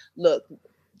have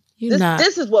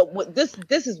this is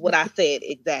what I said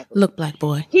exactly. Look, black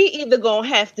boy. He either gonna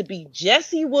have to be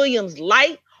Jesse Williams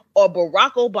light or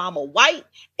Barack Obama white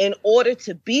in order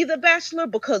to be the Bachelor,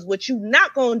 because what you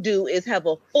not gonna do is have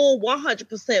a full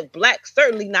 100% black,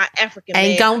 certainly not African man.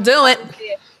 Ain't gonna do it.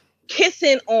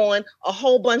 Kissing on a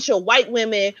whole bunch of white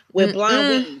women with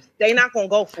blonde weaves. They not gonna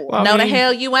go for it. Well, No, the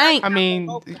hell you ain't. I mean,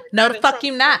 no, the fuck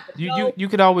you not. You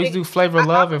could always do Flavor of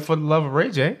Love and For the Love of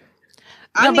Ray J.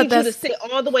 I need you to sit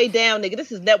all the way down, nigga.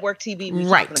 This is network TV we're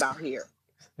talking about here.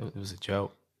 It was a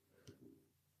joke.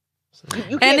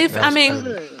 And if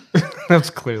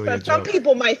that's clearly a joke. Some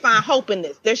people might find hope in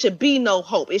this. There should be no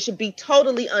hope. It should be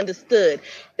totally understood.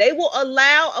 They will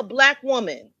allow a black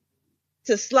woman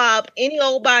to slob any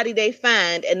old body they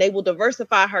find, and they will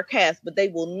diversify her cast, but they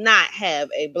will not have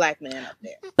a black man up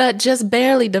there. But just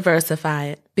barely diversify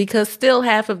it, because still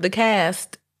half of the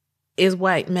cast is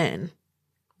white men.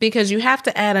 Because you have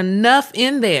to add enough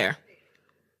in there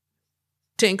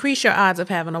to increase your odds of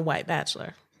having a white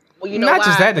bachelor. Well, you know not why?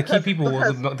 just that,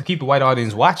 to keep the white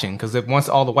audience watching, because if once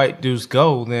all the white dudes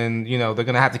go, then they're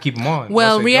gonna have to keep them on.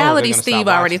 Well, Reality Steve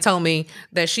already told me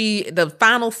that the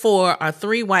final 4 are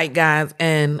 3 white guys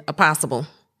and a possible.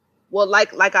 Well,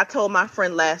 like I told my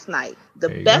friend last night, the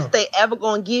best they ever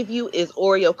gonna give you is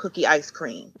Oreo cookie ice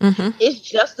cream. Mm-hmm. It's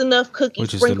just enough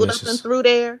cookies sprinkled up and through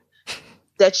there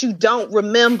that you don't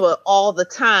remember all the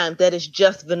time that it's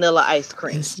just vanilla ice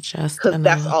cream. It's just because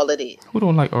that's all it is. Who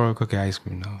don't like Oreo cookie ice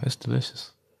cream though? It's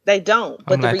delicious. They don't.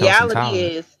 But the reality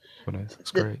is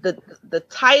the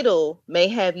title may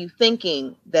have you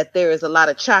thinking that there is a lot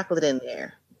of chocolate in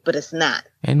there, but it's not.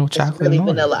 Ain't no chocolate. It's really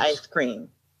vanilla ice cream.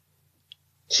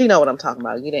 She know what I'm talking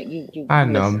about. You I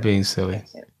know. I'm being silly.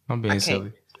 I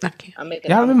can't.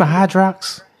 Y'all remember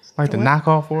Hydrox? Like the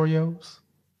knockoff Oreos?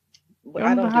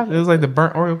 It was like the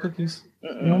burnt Oreo cookies. You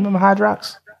don't remember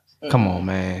Hydrox? Come on,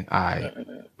 man. All right.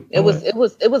 It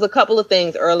was a couple of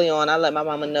things early on. I let my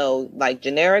mama know, like,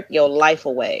 generic your life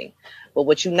away. But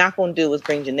what you're not going to do is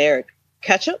bring generic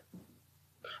ketchup,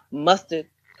 mustard,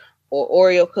 or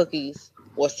Oreo cookies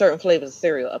or certain flavors of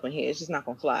cereal up in here. It's just not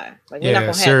going to fly. Like, we're not gonna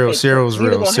have cereal's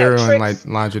real. Cereal and like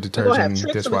laundry detergent and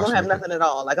dishwasher. We're going to have nothing at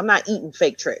all. Like, I'm not eating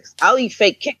fake tricks. I'll eat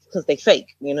fake Kicks because they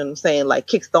fake. You know what I'm saying? Like,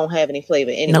 Kicks don't have any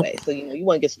flavor anyway. Nope. So, you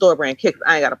want to get store brand Kicks.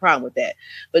 I ain't got a problem with that.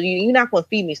 But you're not going to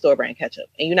feed me store brand ketchup.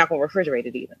 And you're not going to refrigerate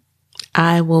it even.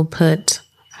 I will put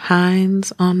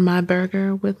Heinz on my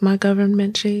burger with my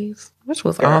government cheese, which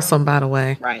was awesome, by the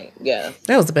way. Right, yeah.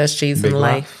 That was the best cheese in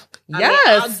life.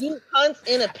 Yes.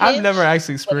 I've never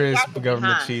actually experienced the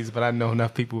government cheese, but I know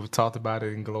enough people have talked about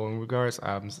it in glowing regards.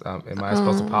 Am I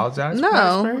supposed to apologize?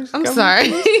 No, I'm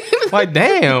sorry. Like,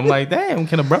 damn.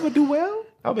 Can a brother do well?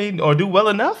 I mean, or do well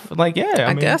enough? Like, yeah.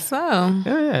 I guess so.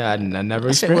 Yeah, I never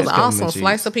experienced shit was awesome. Cheese.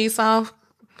 Slice a piece off,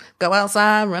 go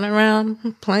outside, run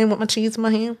around, playing with my cheese in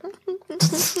my hand.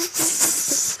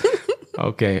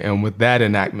 Okay, and with that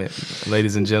enactment,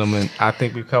 ladies and gentlemen, I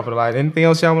think we've covered a lot. Anything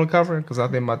else y'all want to cover? Because I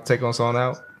think I'm about to take on something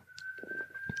out.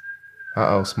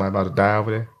 Somebody about to die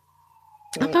over there.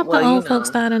 I thought the old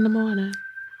folks died in the morning.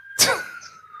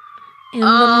 In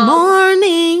the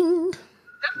morning.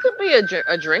 That could be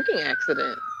a drinking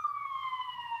accident.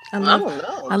 I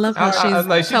love how she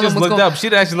just looked up. She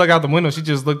didn't actually look out the window. She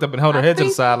just looked up and held her head to the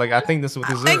side. Like, I think this is what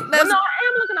this is. No, I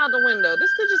am looking out the window.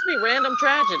 This could just be random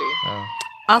tragedy.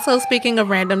 Also, speaking of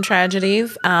random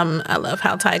tragedies, I love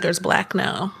how Tiger's black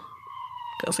now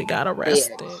because he got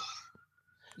arrested. Yeah.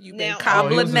 You've been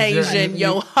cobbling Asian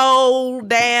your whole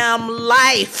damn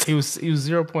life. He was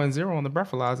 0.0 on the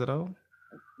breathalyzer though.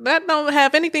 That don't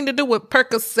have anything to do with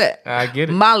Percocet. I get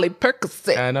it. Molly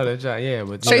Percocet. I know that, yeah,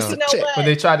 but but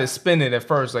they tried to spin it at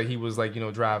first like he was like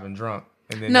driving drunk.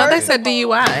 And then they said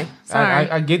DUI. Sorry.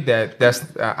 I get that.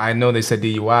 I know they said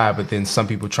DUI, but then some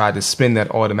people tried to spin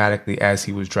that automatically as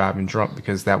he was driving drunk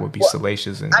because that would be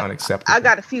salacious and unacceptable. I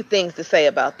got a few things to say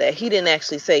about that. He didn't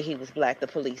actually say he was black. The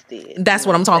police did. That's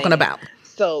what I'm talking about.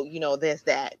 So, there's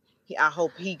that. I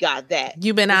hope he got that.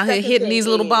 You've been out here hitting these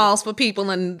little balls for people,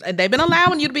 and they've been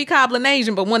allowing you to be cobbling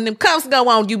Asian, but when them cuffs go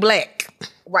on, you black.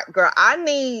 Right, girl. I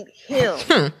need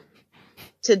him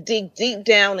to dig deep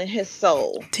down in his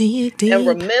soul Deep. and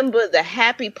remember the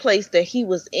happy place that he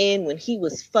was in when he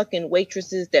was fucking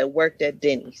waitresses that worked at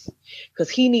Denny's. Because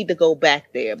he need to go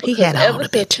back there. Because had all ever the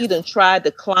since bitches. he done tried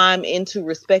to climb into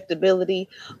respectability,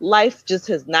 life just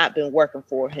has not been working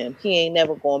for him. He ain't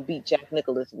never gonna beat Jack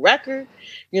Nicklaus' record.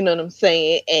 You know what I'm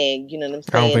saying? And you know what I'm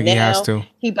saying? I don't think he has to.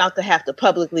 He about to have to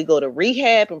publicly go to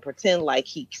rehab and pretend like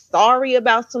he's sorry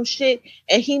about some shit.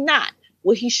 And he not.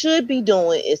 What he should be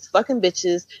doing is fucking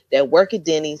bitches that work at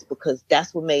Denny's because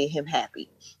that's what made him happy.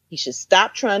 He should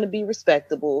stop trying to be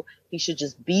respectable. He should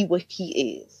just be what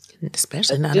he is.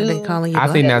 Especially now that they calling you. I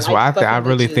think black. that's why I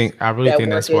really think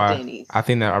that's that why work at Denny's. I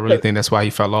really think that's why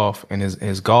he fell off in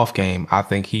his golf game. I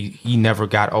think he never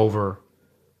got over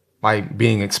like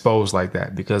being exposed like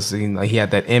that because he had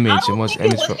that image and once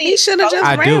image. He should have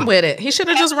just ran with it. He should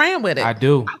have just ran with it. I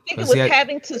do. I think it was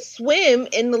having to swim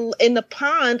in the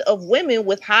pond of women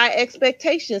with high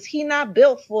expectations. He not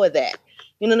built for that.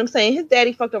 You know what I'm saying? His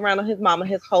daddy fucked around on his mama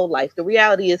his whole life. The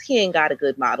reality is he ain't got a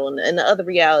good model. And the other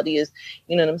reality is,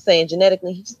 you know what I'm saying?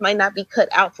 Genetically, he just might not be cut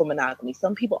out for monogamy.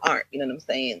 Some people aren't, you know what I'm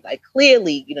saying? Like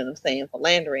clearly, you know what I'm saying?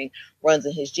 Philandering runs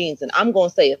in his genes. And I'm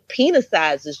going to say if penis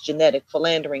size is genetic,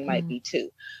 philandering might be too.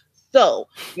 So,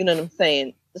 you know what I'm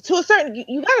saying? To a certain,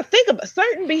 you got to think about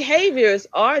certain behaviors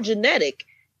are genetic.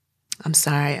 I'm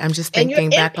sorry. I'm just thinking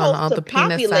back on all the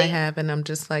penis I have, and I'm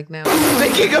just like now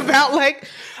thinking about like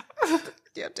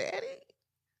your daddy.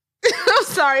 I'm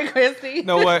sorry, Christy. You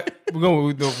know what?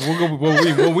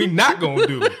 What we not gonna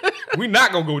do? We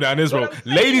not gonna go down this road,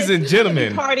 ladies and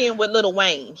gentlemen. Partying with Lil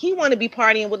Wayne. He want to be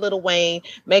partying with Lil Wayne,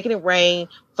 making it rain,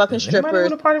 fucking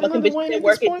strippers, fucking bitches that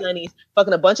work at Denny's,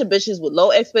 fucking a bunch of bitches with low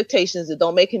expectations that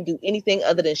don't make him do anything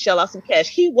other than shell out some cash.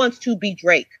 He wants to be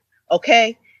Drake,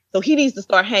 okay? So he needs to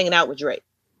start hanging out with Drake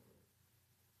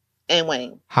and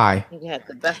Wayne. Hi. He had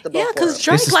the best of both worlds. because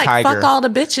Drake like Tiger. Fuck all the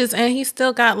bitches, and he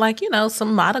still got like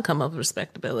some modicum of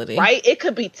respectability. Right? It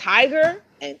could be Tiger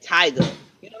and Tiger.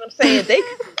 You know what I'm saying? They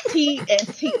could be T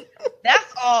and T.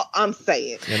 That's all I'm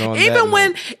saying. Even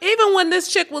when this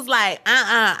chick was like,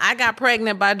 I got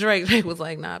pregnant by Drake. Drake was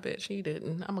like, nah, bitch, he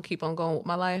didn't. I'm gonna keep on going with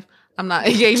my life. I'm not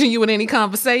engaging you in any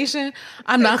conversation.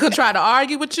 I'm not gonna try to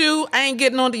argue with you. I ain't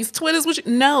getting on these Twitters with you.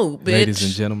 No, bitch. Ladies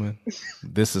and gentlemen,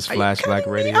 this is Flash Black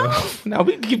Radio. No,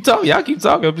 we can keep talking. Y'all keep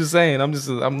talking. I'm just saying.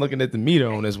 I'm looking at the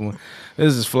meter on this one.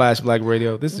 This is Flash Black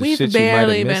Radio. This is shit you might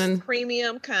have missed.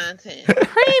 Premium content.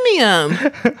 Premium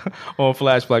on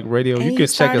Flash Black Radio. And you can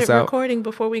check us out. Recording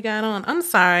before we got on. I'm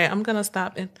sorry. I'm gonna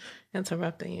stop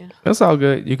interrupting you. That's all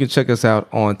good. You can check us out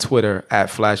on Twitter at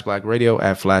Flash Black Radio,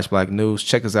 at Flash Black News.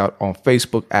 Check us out on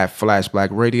Facebook at Flash Black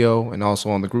Radio, and also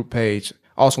on the group page.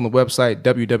 Also on the website,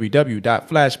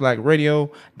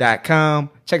 www.flashblackradio.com.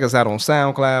 Check us out on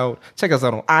SoundCloud. Check us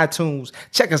out on iTunes.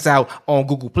 Check us out on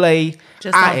Google Play.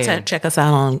 Just don't check us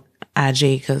out on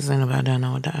IG because anybody don't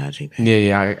know what the IG page.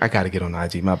 Yeah, I got to get on the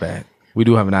IG. My bad. We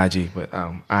do have an IG, but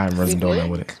I wasn't doing that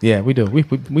with it. Yeah, we do. We've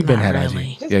been had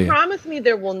really. IG. Just promise me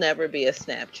there will never be a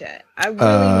Snapchat. I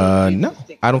really no,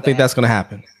 I don't think that's gonna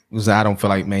happen because I don't feel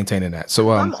like maintaining that.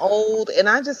 So I'm old, and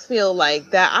I just feel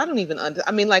like that. I don't even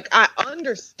I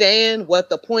understand what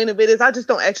the point of it is. I just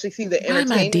don't actually see the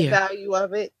entertainment value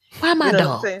of it. Why my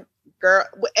dog? Girl,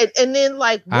 and then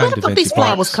like, where the fuck these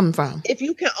flowers come from? If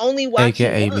you can only watch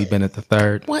AKA Lee Bennett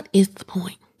III. What is the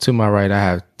point? To my right, I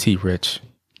have T Rich.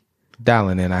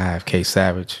 Dialing in, I have K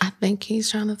Savage. I think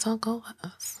he's trying to talk over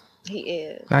us. He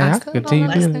is. I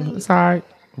continue doing it. It's all right.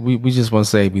 We just want to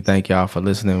say we thank y'all for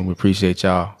listening. We appreciate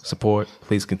y'all support.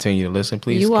 Please continue to listen.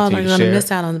 Please, you all are going to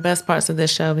miss out on the best parts of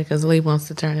this show because Lee wants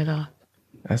to turn it off.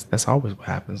 That's always what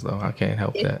happens, though. I can't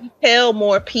help that. If you tell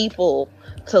more people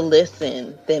to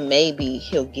listen, then maybe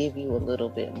he'll give you a little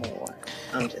bit more.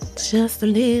 I'm just a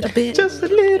little bit. Just a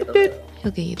little bit.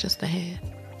 He'll give you just a head.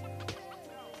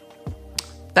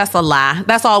 That's a lie.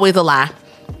 That's always a lie.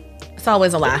 It's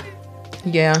always a lie.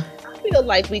 Yeah. I feel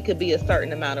like we could be a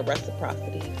certain amount of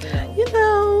reciprocity. You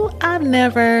know, I've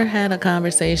never had a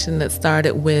conversation that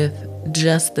started with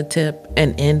just the tip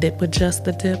and ended with just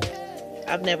the tip.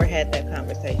 I've never had that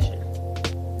conversation.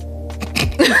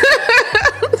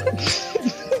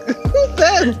 Who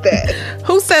says that?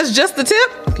 Who says just the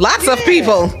tip? Lots of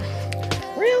people.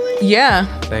 Really? Yeah.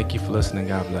 Thank you for listening.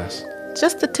 God bless.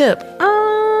 Just the tip.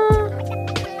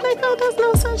 There's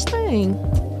no such thing.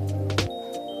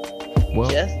 Well,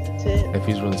 just the tip. If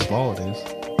he's really small, it is.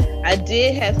 I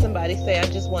did have somebody say, I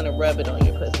just want to rub it on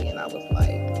your pussy. And I was like,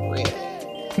 really?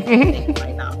 I think it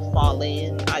might not fall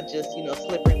in. I just,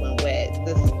 slippery when wet.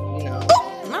 This,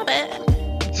 Oh, my bad.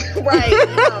 Right.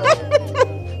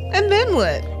 And then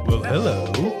what? Well, hello.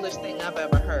 That's the coolest thing I've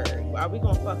ever heard. I we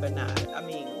gonna fuck or not? I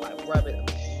mean, like rub it.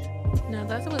 No,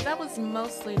 that was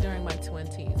mostly during my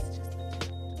 20s. Just